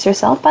Express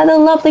Yourself by the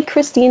lovely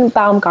Christine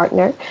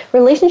Baumgartner,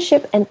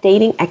 relationship and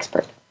dating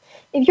expert.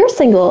 If you're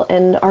single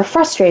and are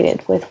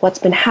frustrated with what's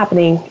been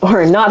happening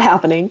or not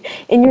happening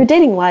in your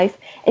dating life,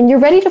 and you're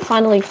ready to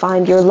finally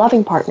find your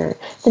loving partner,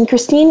 then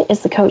Christine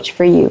is the coach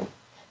for you.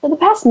 For the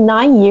past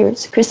 9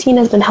 years, Christine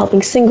has been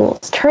helping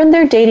singles turn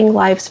their dating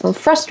lives from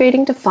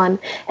frustrating to fun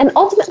and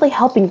ultimately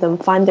helping them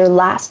find their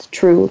last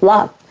true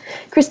love.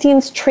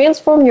 Christine's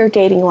Transform Your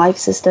Dating Life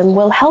system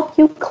will help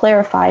you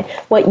clarify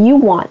what you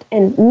want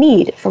and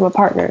need from a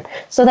partner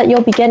so that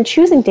you'll begin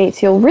choosing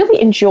dates you'll really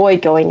enjoy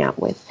going out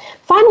with.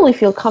 finally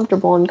feel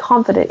comfortable and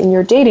confident in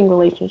your dating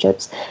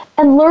relationships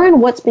and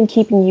learn what's been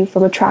keeping you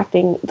from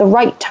attracting the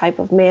right type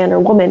of man or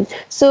woman,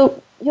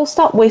 so you'll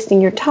stop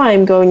wasting your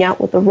time going out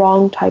with the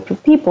wrong type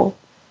of people.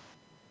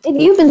 If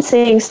you've been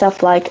saying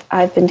stuff like,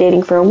 I've been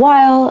dating for a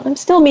while, I'm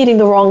still meeting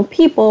the wrong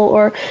people,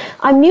 or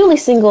I'm newly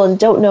single and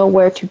don't know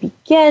where to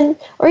begin,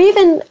 or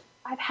even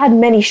I've had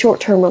many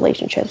short-term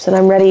relationships and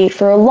I'm ready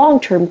for a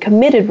long-term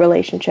committed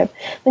relationship,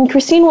 then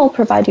Christine will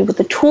provide you with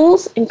the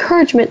tools,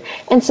 encouragement,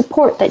 and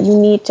support that you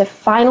need to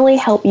finally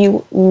help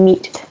you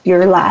meet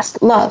your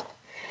last love.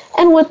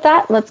 And with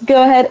that, let's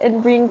go ahead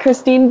and bring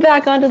Christine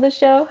back onto the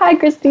show. Hi,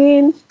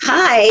 Christine.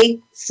 Hi.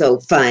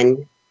 So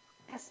fun.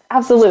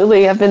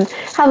 Absolutely. I've been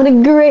having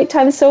a great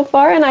time so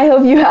far, and I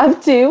hope you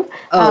have too.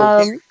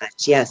 Very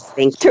much. Yes,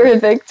 thank you.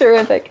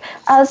 Terrific.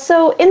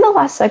 So in the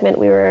last segment,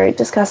 we were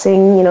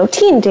discussing,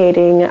 teen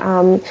dating.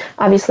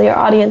 Obviously, our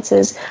audience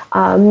is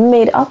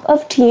made up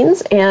of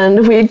teens,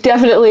 and we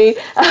definitely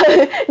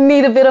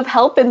need a bit of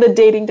help in the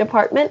dating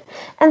department.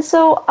 And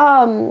so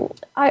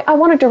I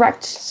want to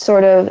direct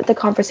sort of the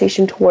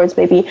conversation towards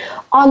maybe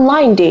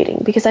online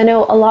dating, because I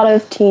know a lot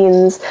of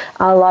teens,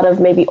 a lot of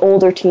maybe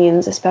older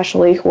teens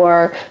especially, who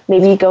are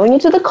maybe going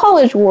into the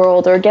college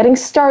world or getting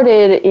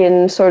started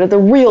in sort of the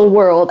real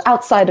world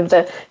outside of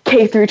the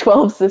K through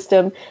 12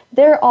 system,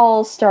 they're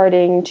all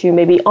starting to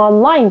maybe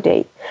online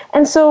date.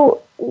 And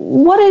so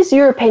what is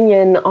your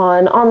opinion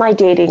on online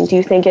dating? Do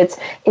you think is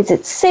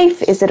it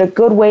safe? Is it a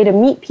good way to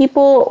meet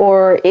people?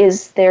 Or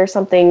is there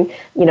something,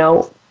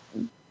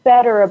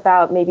 better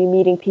about maybe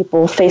meeting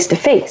people face to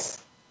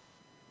face?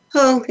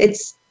 Oh,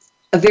 it's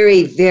a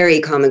very, very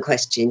common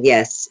question,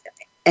 yes.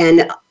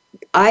 And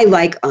I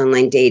like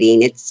online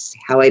dating. It's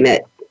how I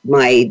met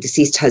my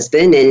deceased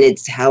husband, and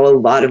it's how a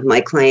lot of my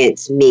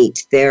clients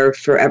meet their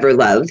forever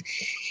love,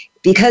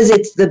 because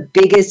it's the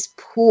biggest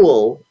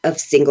pool of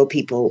single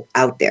people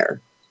out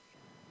there.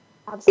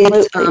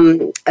 Absolutely.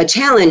 It's a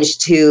challenge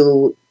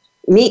to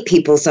meet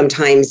people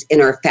sometimes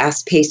in our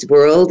fast-paced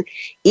world,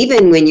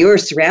 even when you're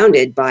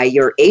surrounded by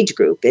your age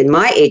group. In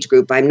my age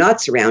group, I'm not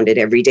surrounded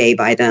every day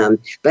by them,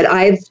 but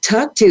I've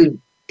talked to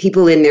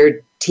people in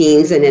their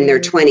teens and in their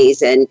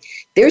 20s, and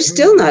they're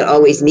still not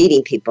always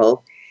meeting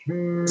people.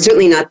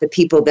 Certainly not the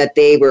people that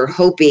they were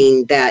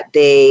hoping that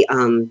they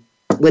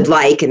would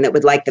like and that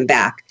would like them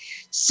back.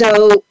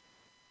 So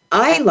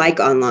I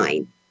like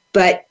online,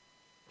 but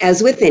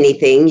as with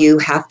anything, you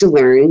have to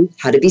learn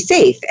how to be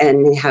safe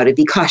and how to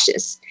be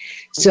cautious.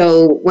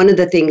 So one of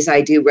the things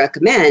I do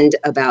recommend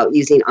about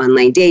using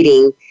online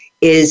dating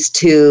is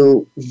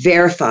to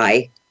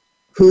verify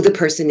who the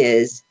person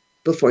is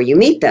before you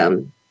meet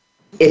them,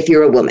 if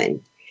you're a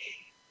woman.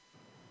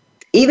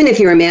 Even if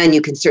you're a man,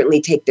 you can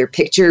certainly take their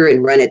picture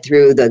and run it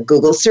through the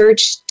Google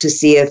search to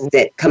see if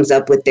that comes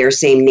up with their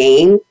same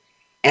name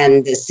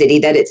and the city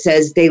that it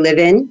says they live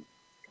in.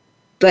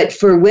 But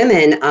for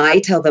women, I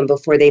tell them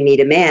before they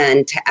meet a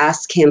man to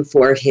ask him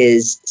for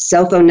his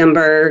cell phone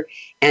number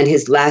and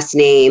his last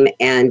name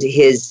and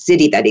his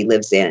city that he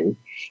lives in,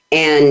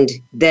 and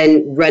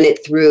then run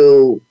it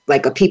through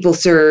like a people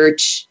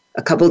search,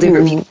 a couple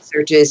different people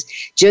searches,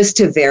 just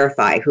to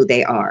verify who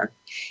they are.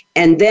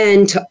 And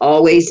then to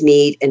always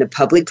meet in a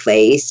public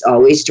place,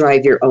 always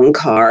drive your own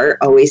car,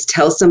 always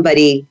tell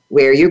somebody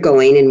where you're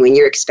going and when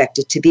you're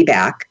expected to be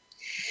back.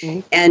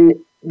 And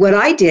what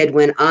I did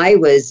when I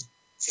was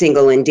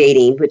single and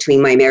dating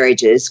between my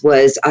marriages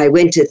was I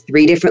went to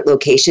 3 different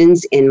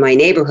locations in my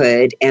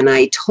neighborhood, and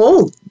I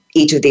told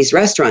each of these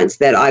restaurants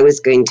that I was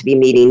going to be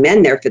meeting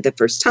men there for the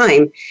first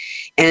time,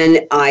 and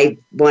I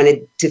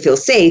wanted to feel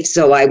safe,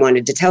 so I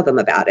wanted to tell them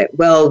about it.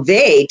 Well,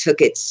 they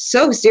took it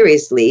so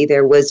seriously.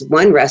 There was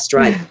one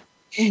restaurant,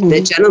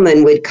 the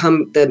gentleman would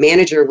come, the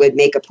manager would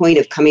make a point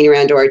of coming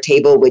around to our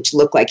table, which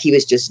looked like he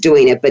was just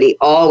doing it, but he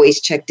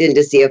always checked in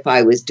to see if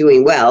I was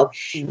doing well.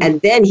 And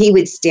then he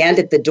would stand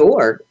at the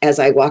door as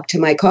I walked to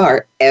my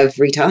car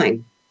every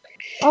time.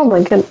 Oh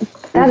my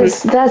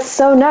goodness. That's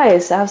so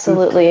nice.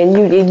 Absolutely. And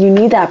you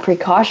need that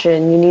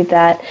precaution. You need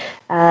that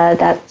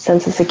that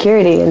sense of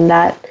security, and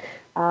that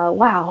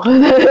wow.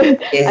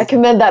 I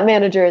commend that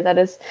manager. That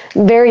is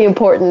very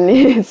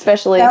important,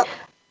 especially. Well,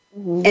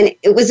 and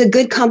it was a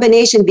good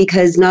combination,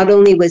 because not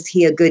only was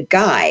he a good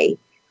guy,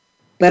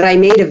 but I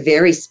made a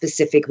very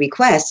specific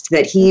request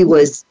that he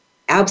was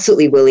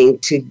absolutely willing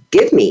to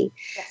give me.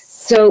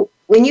 So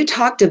when you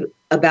talked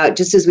about,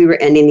 just as we were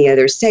ending the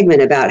other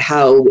segment, about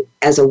how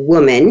as a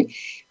woman,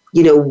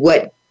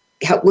 what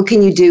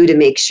can you do to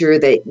make sure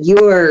that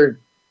you're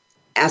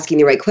asking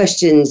the right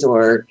questions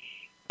or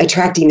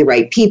attracting the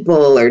right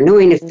people or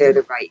knowing if they're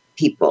the right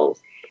people.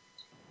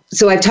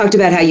 So I've talked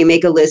about how you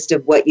make a list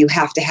of what you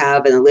have to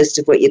have and a list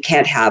of what you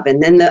can't have.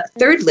 And then the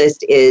third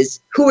list is,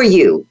 who are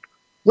you?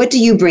 What do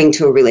you bring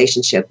to a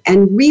relationship?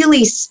 And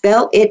really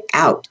spell it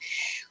out.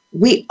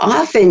 We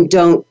often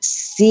don't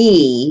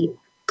see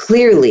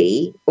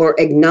clearly or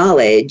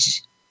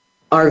acknowledge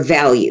our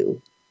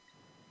value,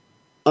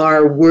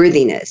 our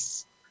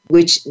worthiness,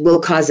 which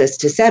will cause us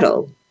to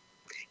settle.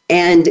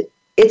 And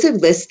it's a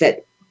list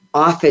that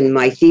often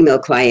my female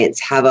clients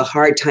have a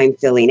hard time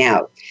filling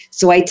out.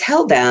 So I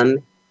tell them,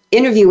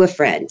 interview a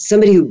friend,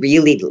 somebody who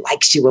really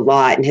likes you a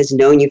lot and has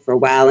known you for a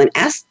while, and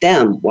ask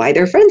them why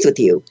they're friends with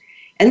you.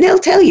 And they'll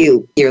tell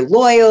you, you're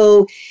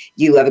loyal,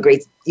 you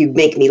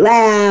make me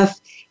laugh,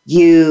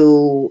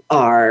 you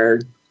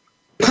are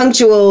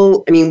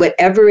punctual. I mean,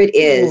 whatever it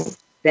is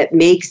that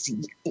makes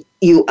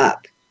you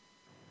up.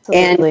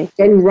 Absolutely. And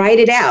then write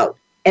it out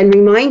and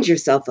remind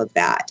yourself of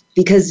that.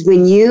 Because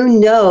when you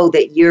know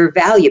that you're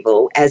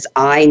valuable, as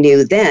I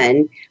knew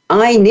then,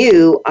 I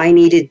knew I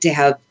needed to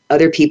have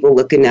other people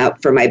looking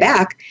out for my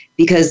back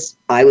because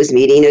I was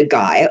meeting a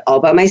guy all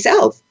by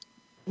myself,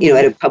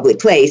 at a public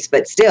place,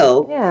 but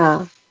still.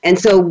 Yeah. And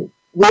so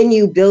when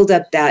you build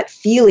up that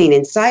feeling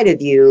inside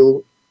of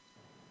you,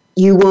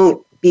 you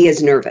won't be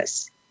as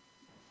nervous.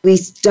 We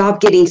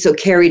stop getting so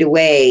carried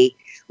away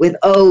with,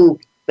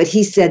 but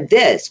he said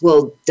this.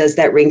 Well, does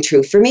that ring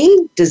true for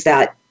me? Does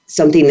that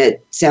something that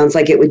sounds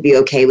like it would be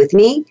okay with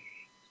me?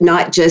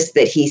 Not just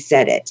that he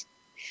said it.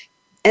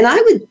 And I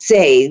would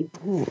say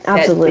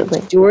absolutely that the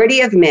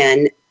majority of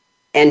men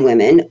and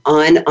women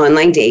on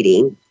online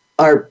dating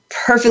are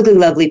perfectly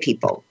lovely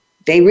people.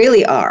 They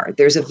really are.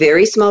 There's a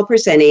very small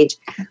percentage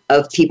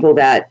of people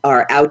that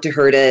are out to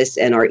hurt us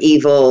and are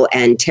evil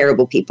and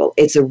terrible people.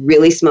 It's a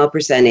really small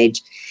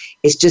percentage.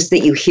 It's just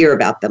that you hear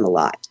about them a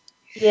lot.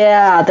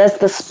 Yeah, that's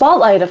the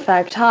spotlight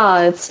effect,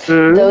 huh? It's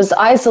those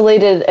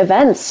isolated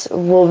events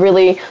will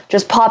really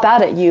just pop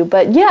out at you.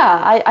 But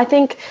yeah, I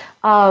think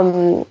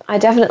I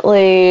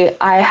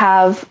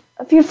have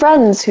a few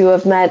friends who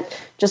have met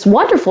just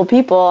wonderful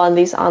people on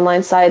these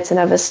online sites and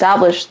have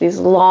established these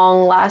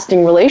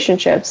long-lasting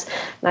relationships.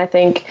 And I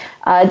think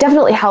it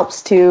definitely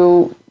helps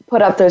to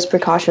put up those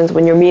precautions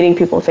when you're meeting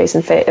people face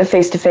to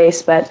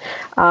face. But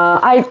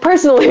I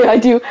personally, I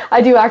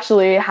do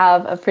actually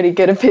have a pretty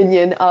good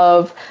opinion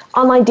of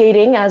online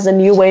dating as a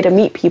new way to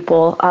meet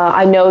people.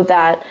 I know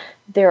that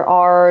there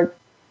are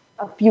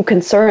a few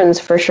concerns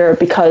for sure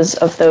because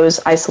of those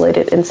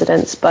isolated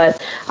incidents,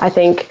 but I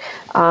think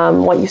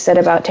what you said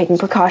about taking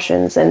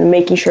precautions and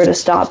making sure to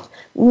stop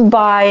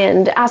by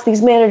and ask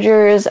these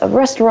managers of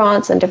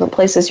restaurants and different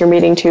places you're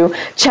meeting to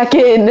check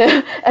in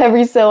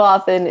every so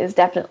often is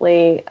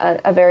definitely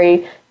a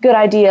very good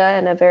idea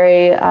and a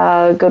very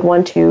good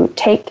one to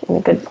take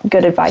and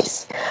good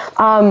advice.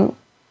 And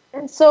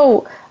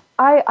so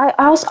I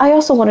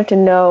also wanted to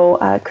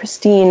know,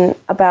 Christine,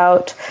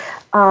 about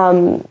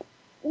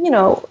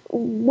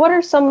what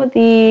are some of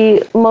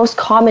the most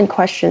common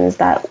questions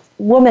that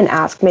women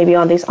ask maybe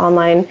on these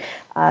online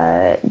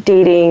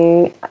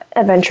dating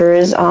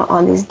adventures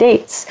on these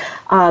dates?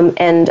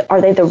 And are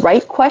they the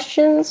right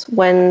questions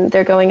when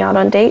they're going out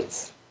on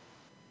dates?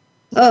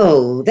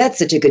 Oh, that's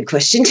such a good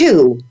question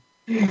too.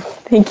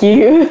 Thank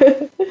you.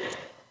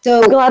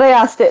 So I'm glad I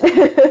asked it.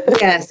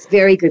 Yes,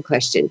 very good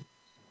question.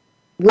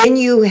 When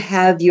you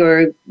have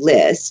your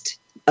list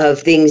of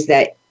things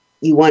that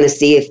you want to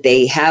see if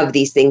they have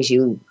these things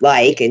you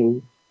like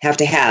and have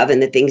to have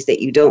and the things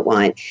that you don't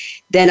want,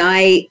 then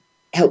I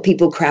help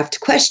people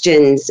craft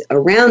questions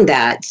around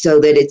that so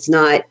that it's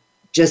not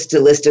just a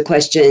list of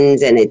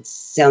questions and it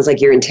sounds like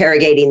you're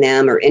interrogating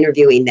them or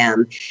interviewing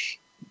them,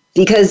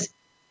 because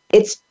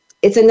it's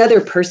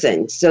another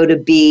person. So to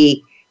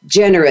be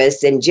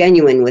generous and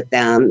genuine with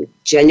them,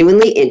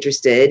 genuinely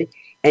interested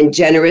and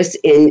generous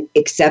in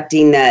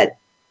accepting that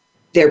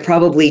they're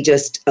probably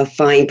just a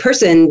fine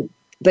person,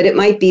 but it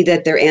might be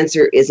that their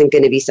answer isn't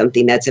going to be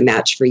something that's a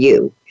match for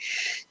you.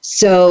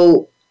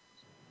 So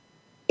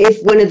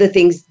if one of the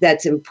things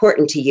that's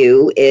important to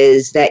you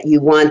is that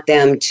you want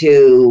them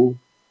to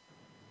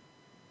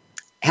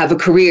have a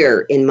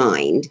career in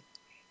mind,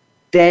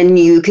 then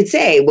you could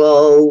say,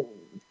 well,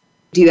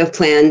 do you have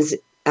plans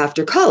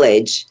after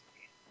college?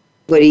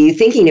 What are you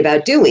thinking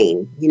about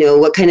doing?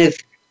 What kind of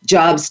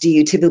jobs do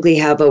you typically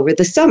have over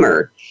the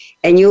summer?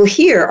 And you'll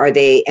hear, are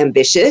they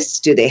ambitious?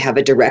 Do they have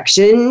a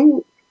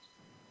direction?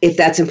 If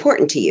that's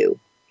important to you.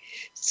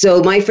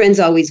 So my friends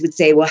always would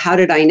say, well, how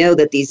did I know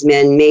that these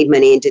men made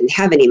money and didn't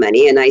have any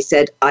money? And I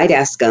said, I'd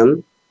ask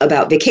them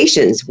about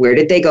vacations. Where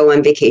did they go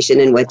on vacation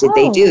and what did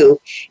they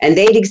do? And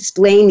they'd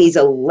explain these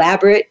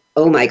elaborate,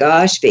 oh my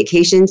gosh,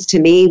 vacations to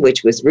me,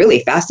 which was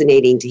really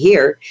fascinating to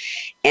hear.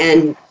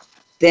 And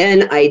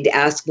then I'd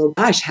ask, well,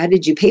 gosh, how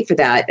did you pay for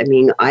that? I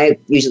mean, I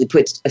usually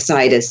put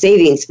aside a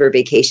savings for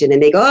vacation,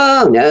 and they go,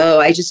 oh no,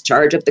 I just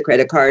charge up the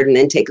credit card and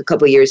then take a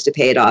couple years to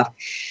pay it off.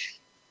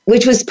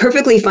 Which was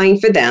perfectly fine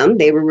for them.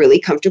 They were really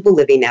comfortable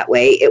living that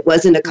way. It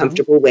wasn't a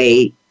comfortable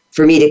way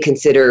for me to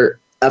consider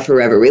a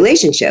forever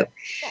relationship.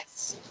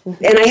 Yes.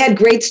 And I had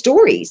great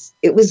stories.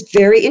 It was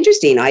very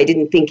interesting. I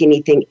didn't think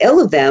anything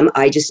ill of them.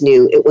 I just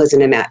knew it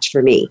wasn't a match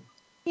for me.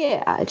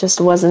 Yeah, it just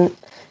wasn't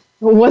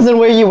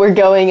where you were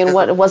going, and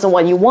it wasn't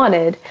what you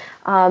wanted.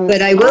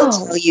 But I will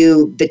tell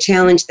you the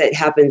challenge that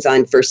happens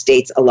on first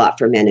dates a lot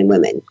for men and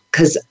women,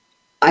 because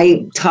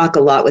I talk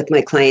a lot with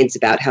my clients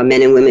about how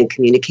men and women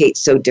communicate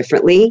so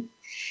differently.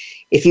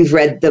 If you've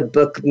read the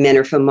book Men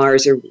Are From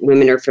Mars or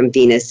Women Are From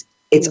Venus,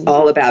 it's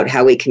all about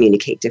how we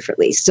communicate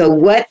differently. So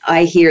what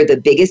I hear the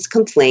biggest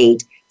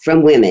complaint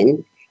from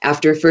women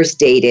after a first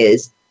date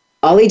is,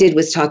 all he did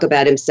was talk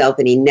about himself,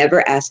 and he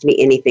never asked me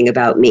anything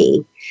about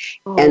me.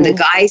 Oh. And the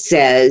guy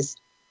says,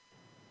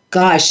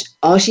 gosh,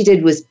 all she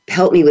did was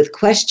help me with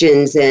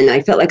questions, and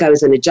I felt like I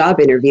was in a job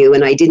interview,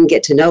 and I didn't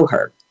get to know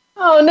her.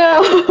 Oh,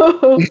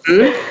 no.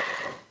 Mm-hmm.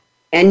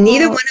 And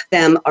neither one of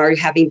them are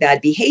having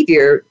bad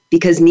behavior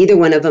because neither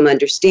one of them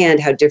understand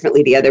how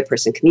differently the other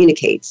person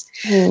communicates.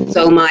 Mm-hmm.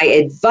 So my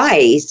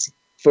advice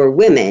for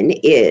women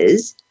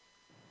is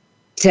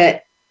to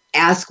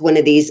ask one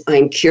of these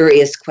I'm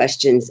curious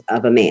questions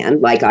of a man,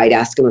 like I'd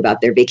ask them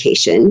about their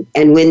vacation.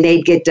 And when they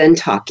get done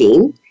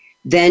talking,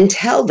 then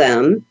tell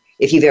them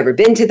if you've ever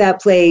been to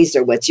that place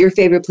or what's your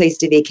favorite place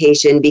to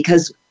vacation,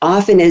 because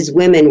often as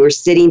women, we're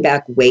sitting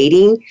back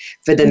waiting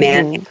for the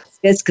man.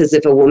 Because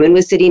if a woman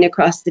was sitting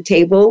across the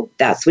table,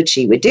 that's what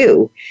she would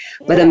do.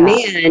 Yeah. But a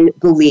man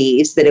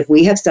believes that if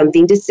we have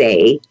something to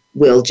say,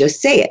 we'll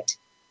just say it.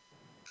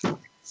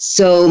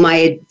 So my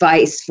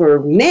advice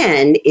for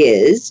men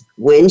is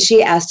when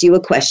she asks you a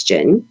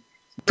question,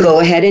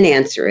 go ahead and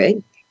answer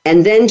it,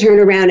 and then turn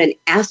around and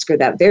ask her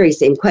that very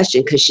same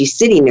question because she's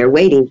sitting there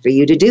waiting for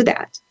you to do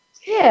that.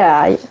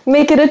 Yeah,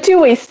 make it a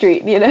two-way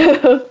street, you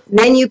know.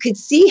 Then you could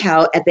see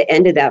how at the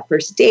end of that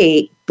first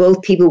date,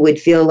 both people would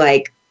feel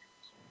like,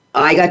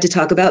 I got to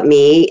talk about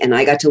me and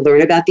I got to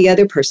learn about the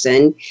other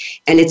person.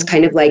 And it's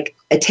kind of like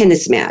a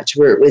tennis match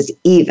where it was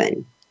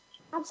even.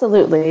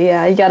 Absolutely.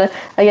 Yeah. You got to,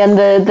 again,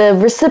 the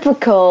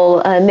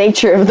reciprocal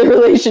nature of the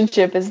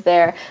relationship is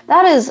there.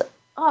 That is,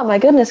 oh my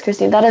goodness,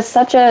 Christine, that is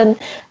such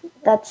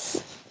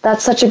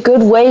that's such a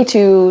good way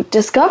to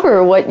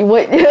discover what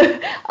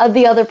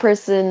the other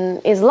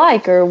person is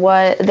like, or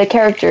what the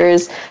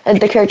characters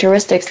and the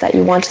characteristics that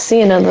you want to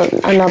see in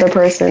another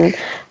person.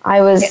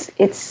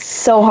 It's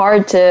so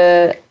hard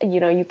to,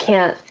 you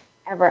can't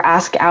ever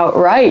ask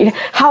outright,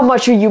 how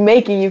much are you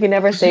making? You can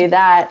never say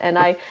that. And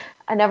I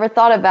never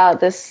thought about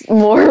this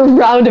more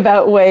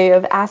roundabout way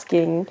of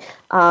asking,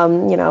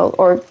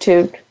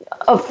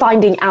 of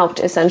finding out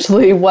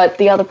essentially what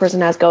the other person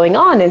has going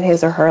on in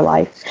his or her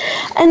life.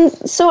 And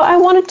so I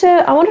wanted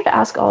to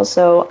ask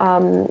also,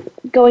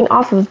 going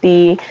off of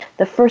the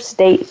first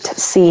date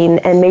scene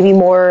and maybe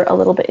more a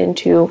little bit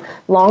into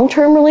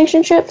long-term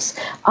relationships,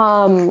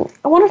 I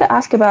wanted to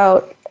ask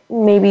about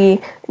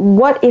maybe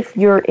what if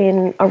you're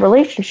in a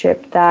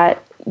relationship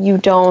that you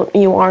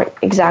aren't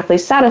exactly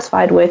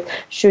satisfied with?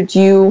 Should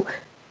you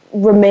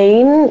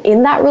remain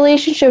in that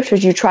relationship?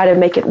 Should you try to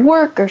make it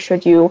work, or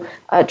should you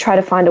try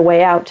to find a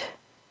way out?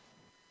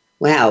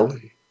 Wow.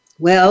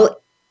 Well,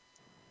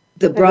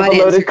 the broad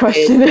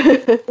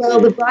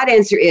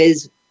answer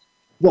is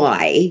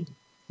why?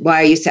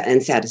 Why are you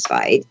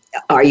unsatisfied?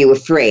 Are you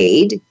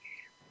afraid?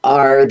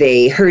 Are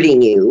they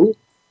hurting you?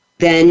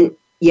 Then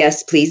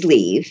yes, please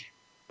leave.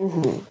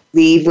 Mm-hmm.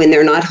 Leave when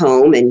they're not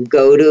home and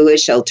go to a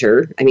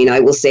shelter. I mean, I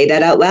will say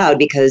that out loud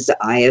because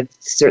I have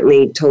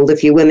certainly told a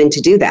few women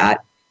to do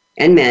that.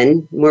 And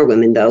men, more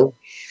women though.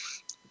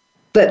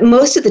 But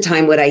most of the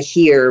time what I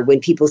hear when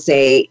people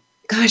say,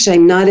 gosh,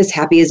 I'm not as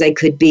happy as I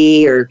could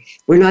be, or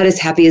we're not as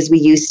happy as we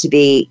used to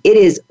be, it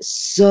is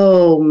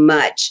so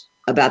much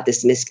about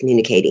this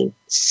miscommunicating.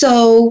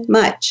 So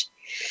much.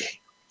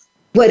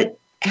 What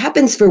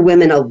happens for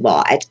women a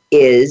lot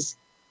is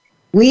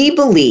we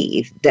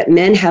believe that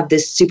men have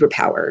this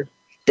superpower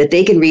that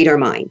they can read our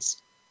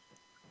minds.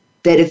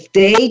 That if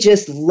they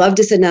just loved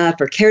us enough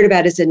or cared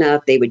about us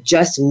enough, they would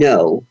just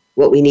know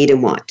what we need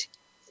and want.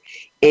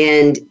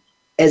 And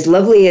as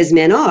lovely as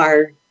men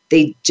are,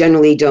 they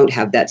generally don't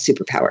have that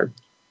superpower.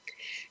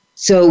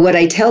 So what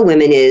I tell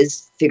women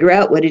is figure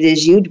out what it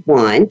is you'd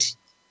want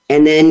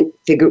and then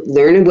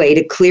learn a way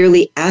to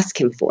clearly ask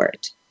him for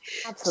it.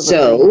 Absolutely.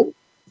 So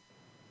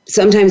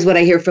sometimes what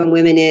I hear from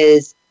women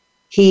is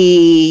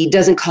he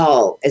doesn't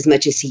call as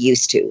much as he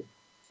used to.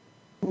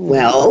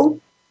 Well,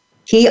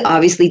 he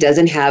obviously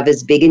doesn't have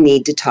as big a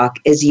need to talk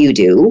as you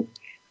do,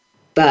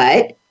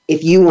 but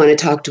if you want to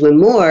talk to him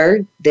more,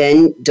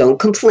 then don't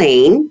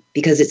complain,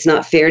 because it's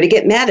not fair to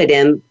get mad at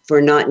him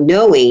for not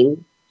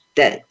knowing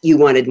that you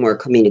wanted more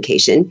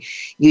communication.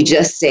 You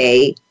just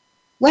say,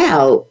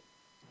 wow,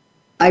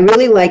 I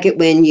really like it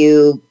when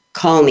you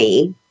call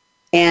me,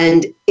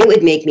 and it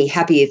would make me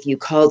happy if you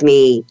called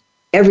me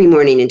every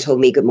morning and told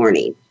me good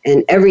morning,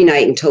 and every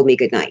night and told me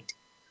good night.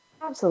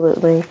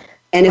 Absolutely.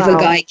 And if a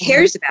guy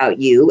cares about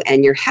you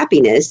and your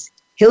happiness,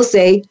 he'll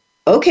say,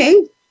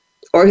 okay.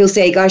 Or he'll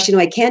say, gosh,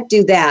 I can't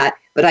do that,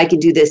 but I can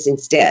do this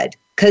instead.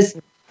 Because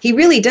he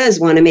really does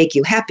want to make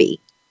you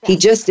happy. He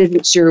just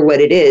isn't sure what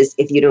it is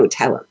if you don't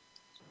tell him.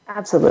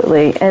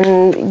 Absolutely.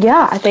 And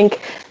yeah, I think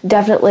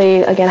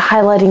definitely, again,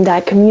 highlighting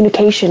that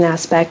communication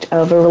aspect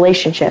of a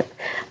relationship.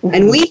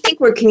 And we think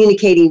we're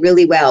communicating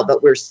really well,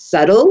 but we're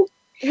subtle.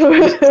 We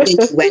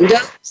use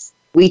innuendos.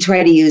 We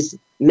try to use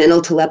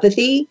mental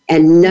telepathy,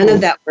 and none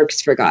of that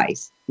works for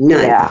guys.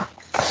 None. Yeah.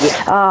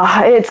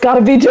 It's got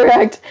to be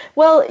direct.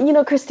 Well,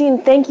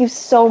 Christine, thank you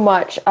so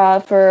much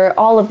for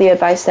all of the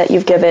advice that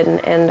you've given,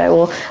 and I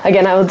will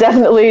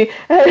definitely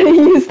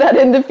use that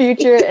in the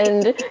future,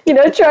 and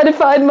try to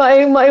find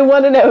my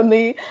one and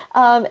only.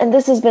 And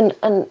this has been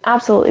an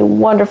absolutely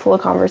wonderful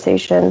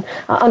conversation.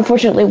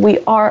 Unfortunately, we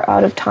are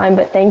out of time,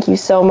 but thank you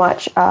so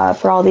much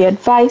for all the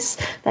advice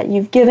that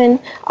you've given.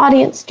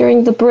 Audience,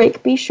 during the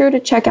break, be sure to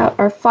check out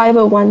our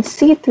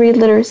 501c3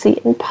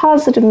 literacy and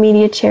positive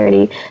media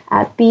charity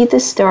at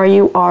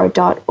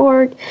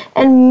BeTheStarYouAre.org,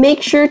 and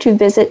make sure to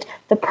visit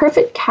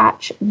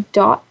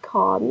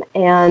theperfectcatch.com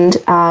and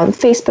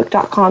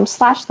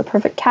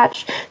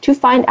facebook.com/theperfectcatch to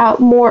find out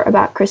more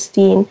about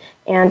Christine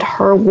and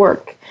her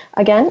work.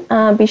 Again,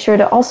 be sure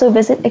to also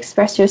visit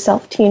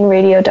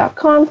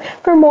expressyourselfteenradio.com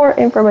for more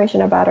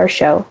information about our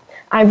show.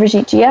 I'm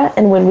Brigitte Gia,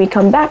 and when we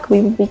come back,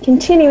 we will be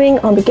continuing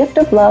on the gift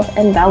of love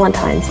and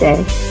Valentine's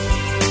Day.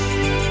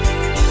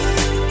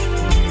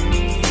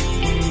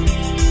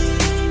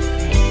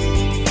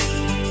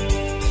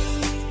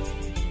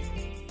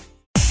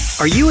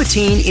 Are you a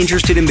teen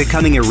interested in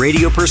becoming a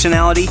radio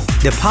personality?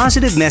 The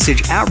Positive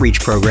Message Outreach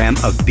Program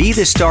of Be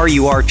the Star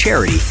You Are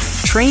charity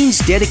trains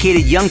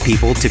dedicated young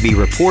people to be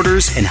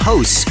reporters and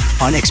hosts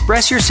on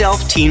Express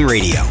Yourself Teen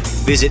Radio.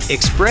 Visit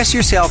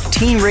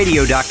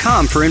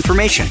expressyourselfteenradio.com for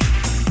information.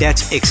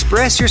 That's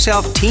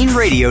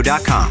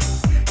expressyourselfteenradio.com.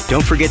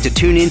 Don't forget to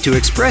tune in to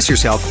Express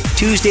Yourself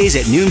Tuesdays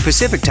at noon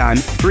Pacific Time,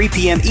 3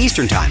 p.m.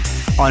 Eastern Time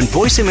on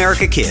Voice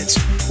America Kids,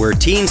 where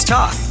teens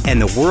talk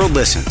and the world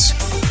listens.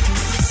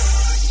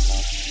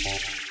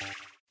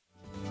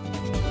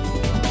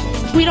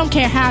 We don't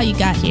care how you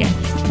got here.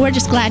 We're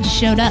just glad you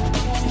showed up.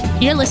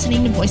 You're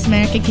listening to Voice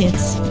America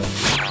Kids.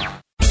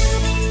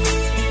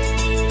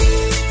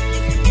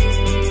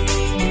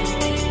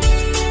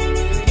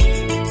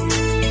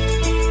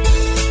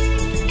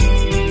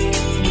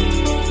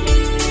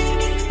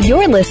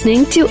 You're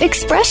listening to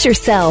Express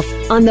Yourself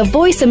on the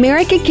Voice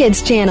America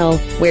Kids channel,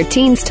 where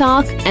teens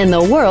talk and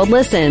the world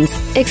listens.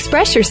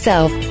 Express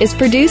Yourself is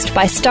produced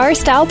by Star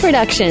Style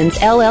Productions,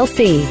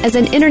 LLC, as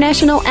an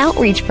international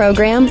outreach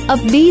program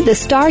of Be the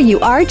Star You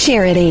Are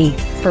charity.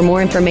 For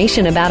more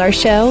information about our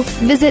show,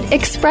 visit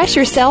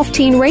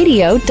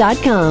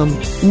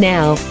expressyourselfteenradio.com.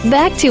 Now,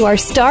 back to our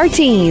Star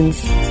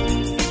Teens.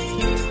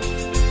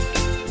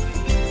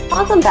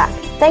 Welcome back.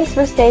 Thanks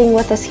for staying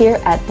with us here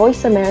at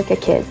Voice America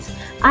Kids.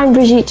 I'm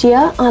Brigitte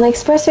Gia on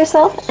Express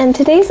Yourself, and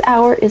today's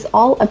hour is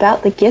all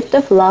about the gift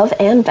of love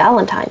and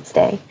Valentine's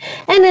Day.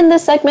 And in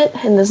this segment,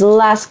 in this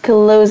last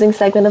closing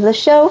segment of the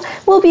show,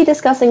 we'll be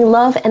discussing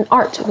love and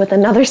art with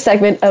another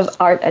segment of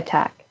Art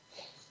Attack.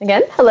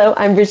 Again, hello,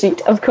 I'm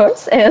Brigitte, of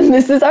course, and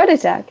this is Art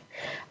Attack.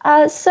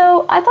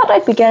 So I thought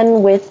I'd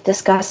begin with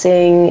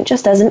discussing,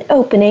 just as an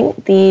opening,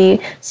 the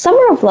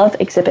Summer of Love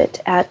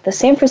exhibit at the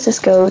San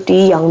Francisco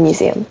De Young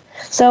Museum.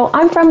 So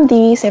I'm from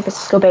the San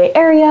Francisco Bay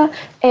Area,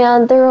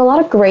 and there are a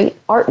lot of great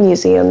art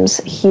museums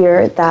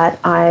here that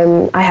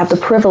I have the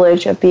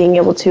privilege of being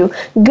able to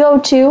go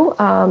to,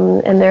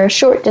 and they're a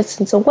short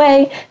distance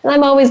away, and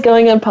I'm always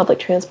going on public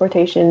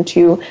transportation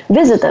to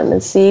visit them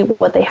and see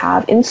what they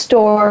have in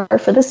store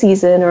for the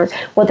season or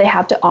what they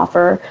have to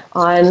offer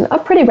on a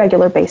pretty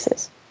regular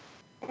basis.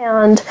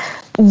 And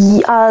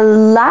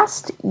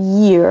last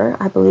year,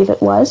 I believe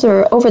it was,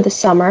 or over the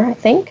summer, I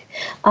think,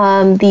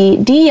 the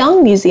De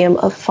Young Museum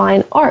of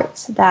Fine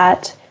Arts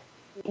that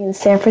in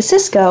San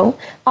Francisco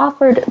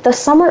offered the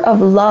Summer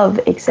of Love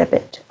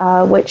exhibit,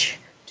 which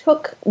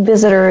took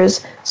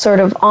visitors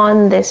sort of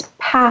on this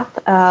path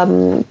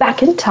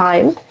back in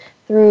time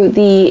through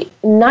the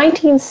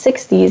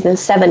 1960s and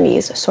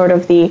 70s, sort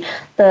of the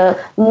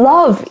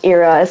love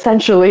era,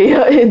 essentially,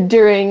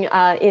 during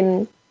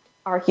in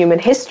our human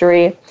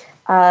history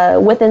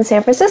within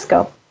San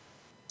Francisco.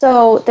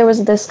 So there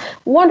was this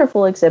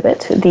wonderful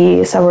exhibit,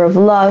 the Summer of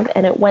Love,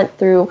 and it went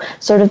through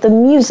sort of the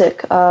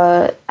music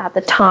at the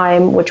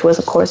time, which was,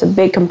 of course, a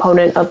big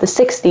component of the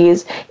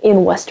 60s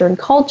in Western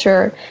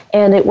culture,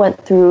 and it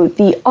went through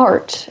the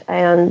art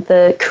and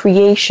the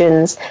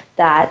creations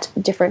that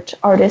different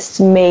artists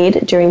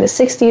made during the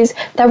 60s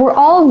that were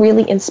all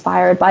really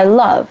inspired by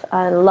love,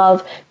 and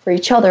love for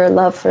each other,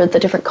 love for the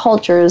different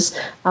cultures.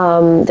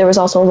 There was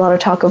also a lot of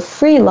talk of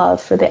free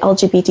love for the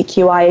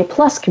LGBTQIA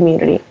plus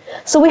community.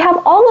 So we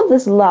have all of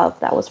this love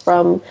that was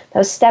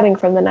stemming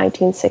from the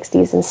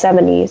 1960s and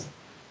 70s.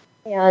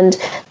 And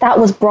that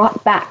was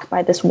brought back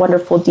by this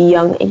wonderful De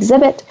Young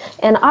exhibit.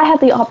 And I had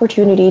the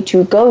opportunity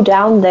to go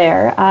down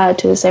there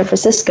to San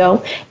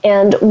Francisco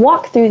and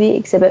walk through the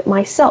exhibit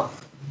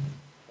myself.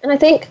 And I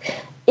think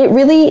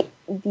the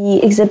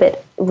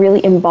exhibit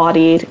really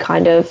embodied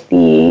kind of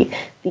the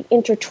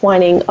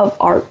intertwining of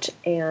art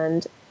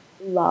and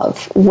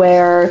love,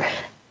 where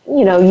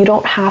you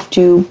don't have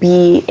to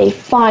be a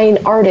fine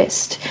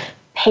artist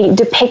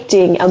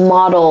depicting a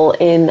model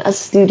in a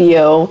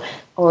studio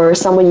or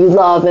someone you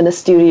love in a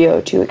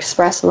studio to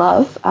express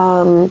love.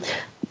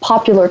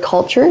 Popular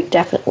culture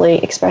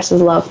definitely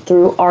expresses love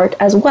through art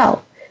as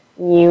well.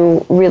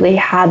 You really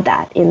had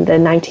that in the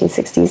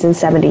 1960s and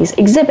 70s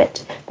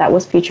exhibit that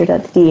was featured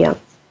at the De Young.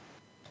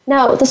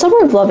 Now, the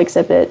Summer of Love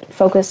exhibit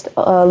focused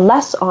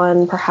less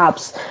on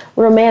perhaps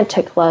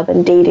romantic love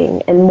and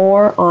dating and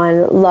more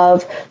on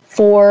love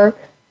for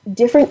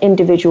different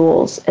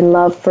individuals and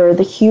love for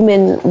the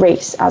human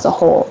race as a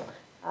whole.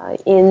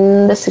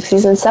 In the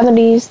 60s and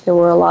 70s, there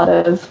were a lot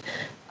of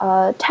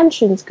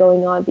tensions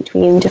going on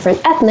between different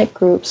ethnic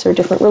groups or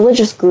different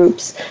religious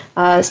groups,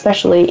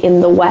 especially in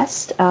the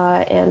West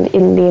and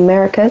in the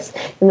Americas.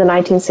 In the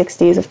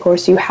 1960s, of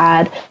course, you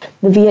had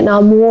the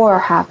Vietnam War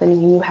happening.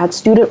 You had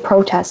student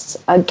protests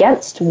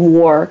against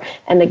war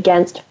and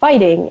against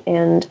fighting,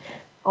 and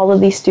all of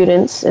these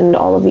students and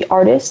all of the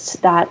artists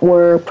that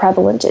were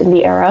prevalent in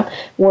the era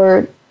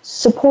were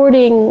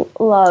supporting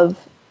love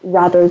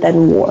rather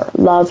than war.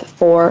 Love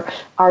for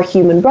our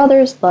human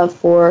brothers, love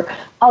for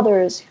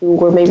others who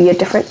were maybe a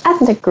different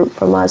ethnic group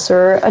from us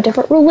or a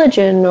different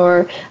religion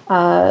or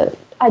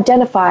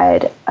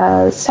identified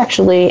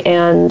sexually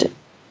and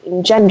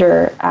in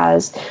gender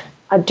as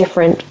a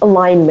different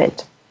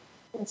alignment.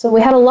 And so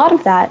we had a lot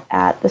of that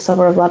at the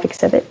Summer of Love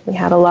exhibit. We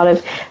had a lot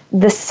of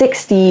the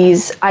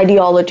 60s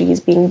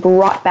ideologies being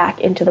brought back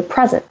into the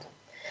present.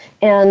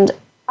 And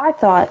I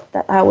thought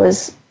that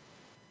was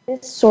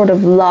this sort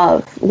of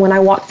love, when I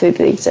walked through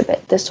the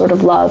exhibit, this sort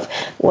of love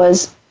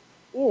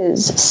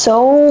is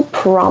so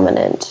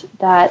prominent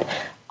that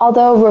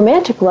although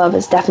romantic love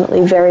is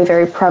definitely very,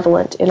 very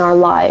prevalent in our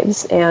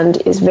lives and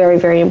is very,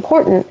 very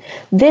important,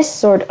 this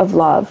sort of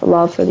love,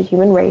 love for the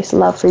human race,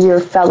 love for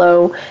your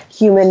fellow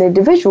human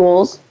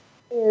individuals,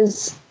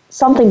 is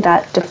something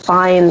that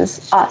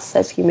defines us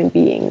as human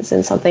beings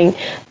and something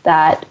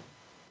that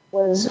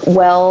was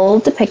well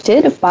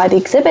depicted by the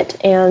exhibit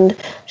and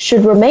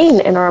should remain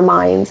in our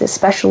minds,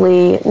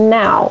 especially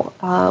now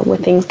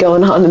with things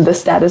going on in the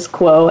status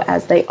quo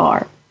as they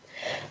are.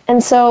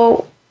 And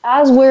so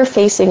as we're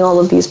facing all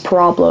of these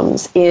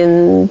problems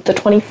in the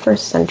 21st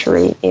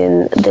century,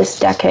 in this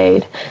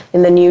decade,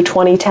 in the new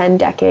 2010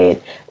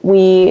 decade,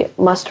 we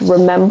must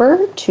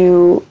remember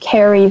to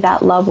carry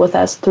that love with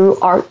us through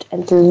art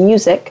and through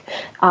music,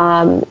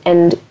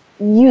 and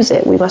use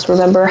it. We must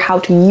remember how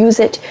to use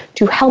it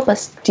to help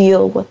us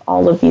deal with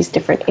all of these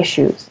different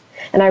issues.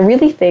 And I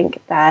really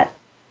think that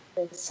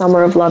the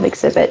Summer of Love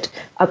exhibit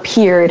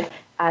appeared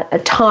at a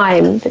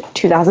time,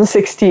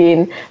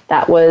 2016,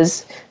 that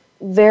was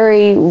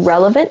very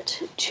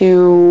relevant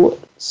to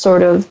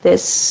sort of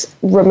this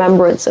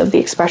remembrance of the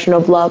expression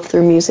of love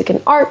through music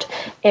and art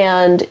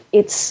and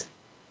its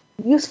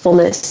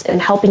usefulness in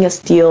helping us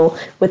deal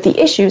with the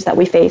issues that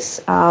we face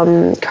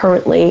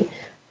currently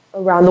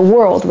around the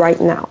world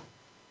right now.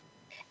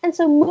 And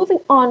so moving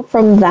on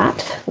from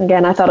that,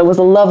 again, I thought it was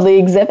a lovely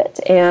exhibit,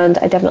 and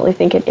I definitely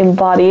think it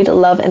embodied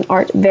love and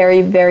art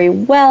very, very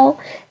well.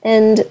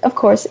 And of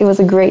course, it was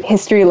a great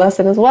history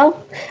lesson as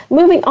well.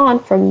 Moving on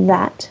from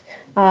that,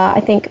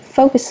 I think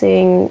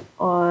focusing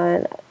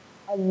on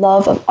a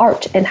love of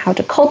art and how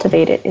to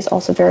cultivate it is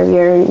also very,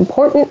 very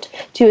important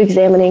to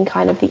examining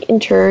kind of the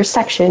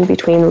intersection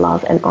between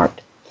love and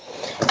art.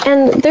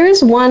 And there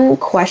is one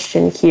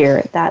question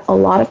here that a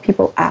lot of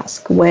people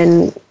ask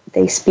when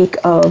they speak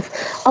of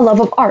a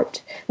love of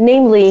art.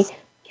 Namely,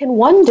 can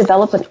one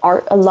develop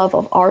a love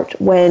of art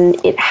when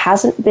it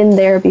hasn't been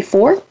there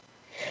before?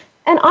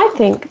 And I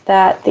think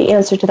that the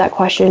answer to that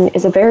question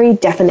is a very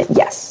definite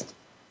yes.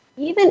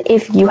 Even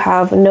if you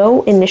have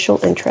no initial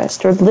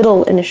interest or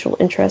little initial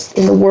interest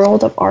in the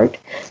world of art,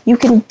 you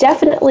can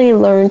definitely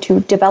learn to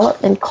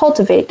develop and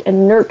cultivate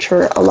and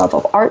nurture a love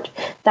of art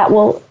that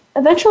will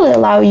eventually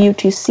allow you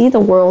to see the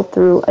world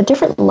through a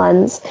different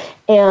lens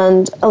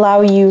and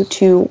allow you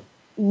to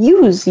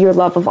use your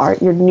love of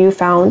art, your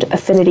newfound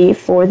affinity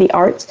for the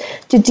arts,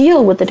 to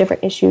deal with the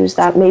different issues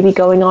that may be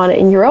going on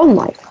in your own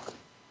life.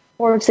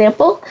 For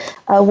example,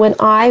 when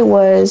I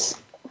was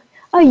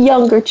a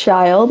younger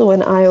child,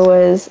 when I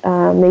was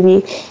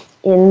maybe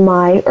in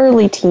my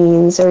early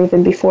teens or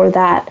even before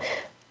that,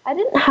 I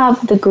didn't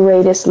have the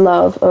greatest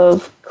love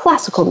of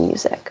classical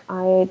music.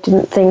 I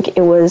didn't think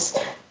it was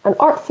an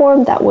art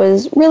form that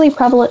was really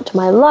prevalent to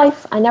my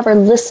life. I never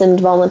listened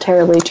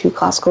voluntarily to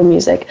classical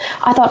music.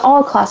 I thought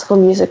all classical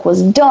music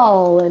was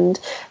dull and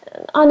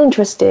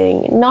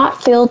uninteresting,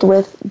 not filled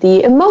with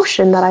the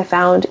emotion that I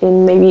found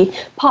in maybe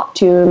pop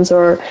tunes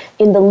or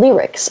in the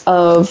lyrics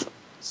of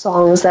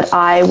songs that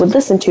I would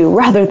listen to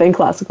rather than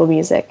classical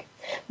music.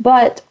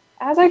 But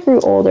as I grew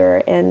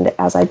older and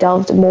as I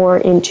delved more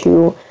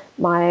into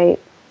my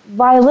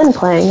violin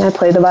playing, I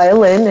play the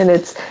violin and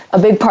it's a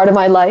big part of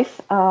my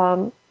life,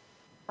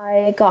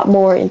 I got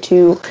more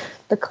into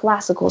the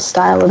classical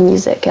style of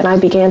music, and I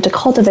began to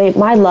cultivate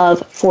my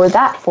love for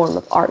that form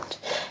of art.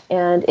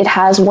 And it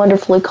has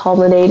wonderfully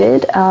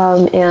culminated,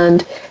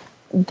 and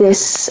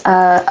this,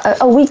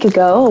 a week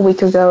ago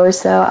or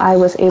so, I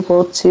was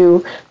able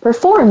to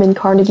perform in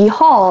Carnegie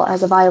Hall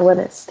as a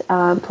violinist,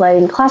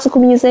 playing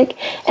classical music.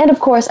 And of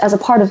course, as a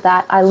part of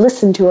that, I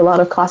listened to a lot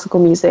of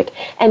classical music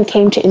and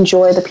came to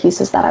enjoy the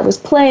pieces that I was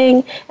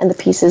playing and the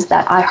pieces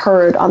that I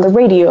heard on the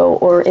radio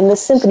or in the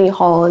Symphony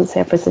Hall in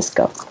San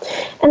Francisco.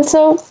 And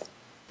so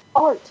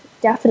art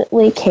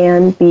definitely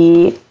can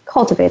be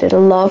cultivated. A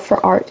love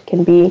for art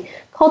can be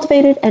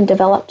cultivated and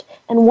developed.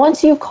 And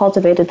once you've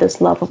cultivated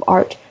this love of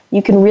art,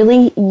 you can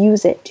really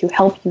use it to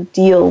help you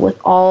deal with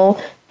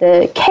all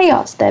the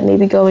chaos that may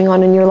be going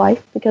on in your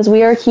life, because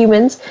we are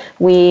humans.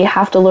 We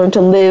have to learn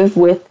to live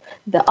with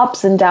the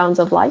ups and downs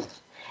of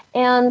life.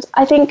 And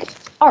I think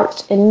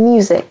art and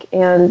music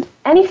and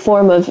any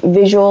form of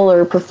visual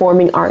or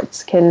performing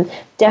arts can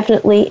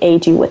definitely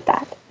aid you with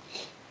that.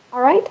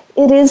 All right,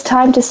 it is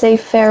time to say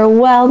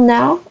farewell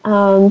now.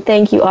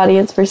 Thank you,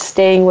 audience, for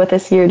staying with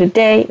us here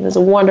today. It was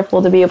wonderful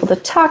to be able to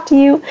talk to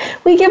you.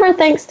 We give our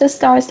thanks to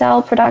Star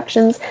Style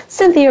Productions,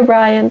 Cynthia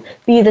Bryan,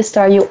 Be the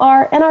Star You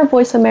Are, and our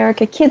Voice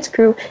America Kids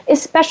crew,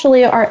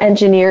 especially our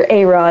engineer,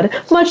 A-Rod.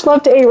 Much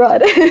love to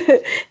A-Rod.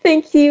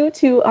 Thank you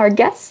to our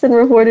guests and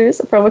reporters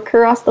from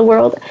across the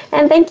world,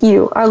 and thank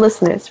you, our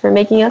listeners, for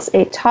making us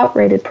a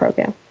top-rated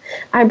program.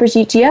 I'm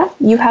Brigitte Gia.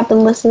 You have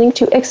been listening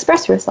to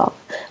Express Yourself,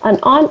 an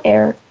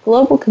on-air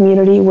global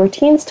community where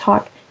teens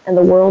talk and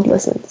the world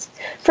listens.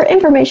 For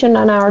information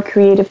on our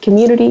creative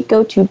community,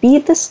 go to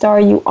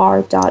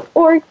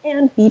BeTheStarYouAre.org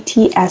and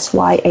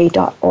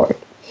BTSYA.org.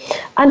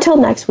 Until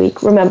next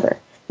week, remember,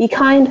 be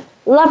kind,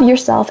 love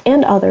yourself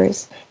and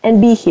others,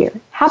 and be here.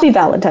 Happy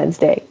Valentine's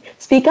Day.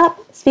 Speak up,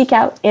 speak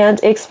out,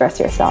 and express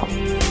yourself.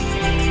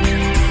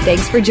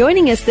 Thanks for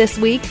joining us this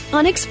week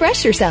on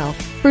Express Yourself,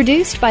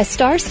 produced by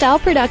Star Style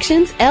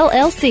Productions,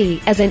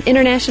 LLC, as an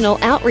international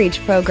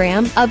outreach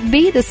program of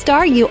Be the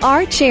Star You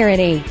Are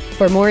charity.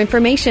 For more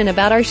information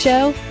about our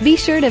show, be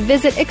sure to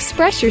visit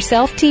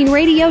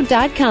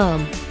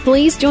ExpressYourselfTeenRadio.com.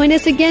 Please join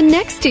us again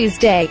next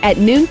Tuesday at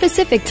noon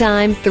Pacific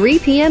Time, 3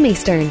 p.m.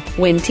 Eastern,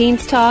 when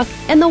teens talk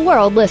and the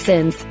world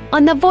listens,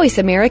 on the Voice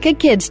America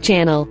Kids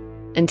channel.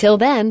 Until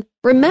then,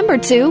 remember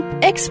to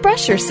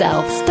express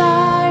yourself.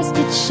 Stars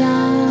could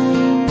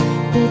shine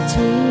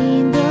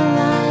between the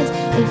lines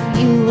if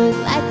you would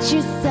let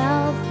yourself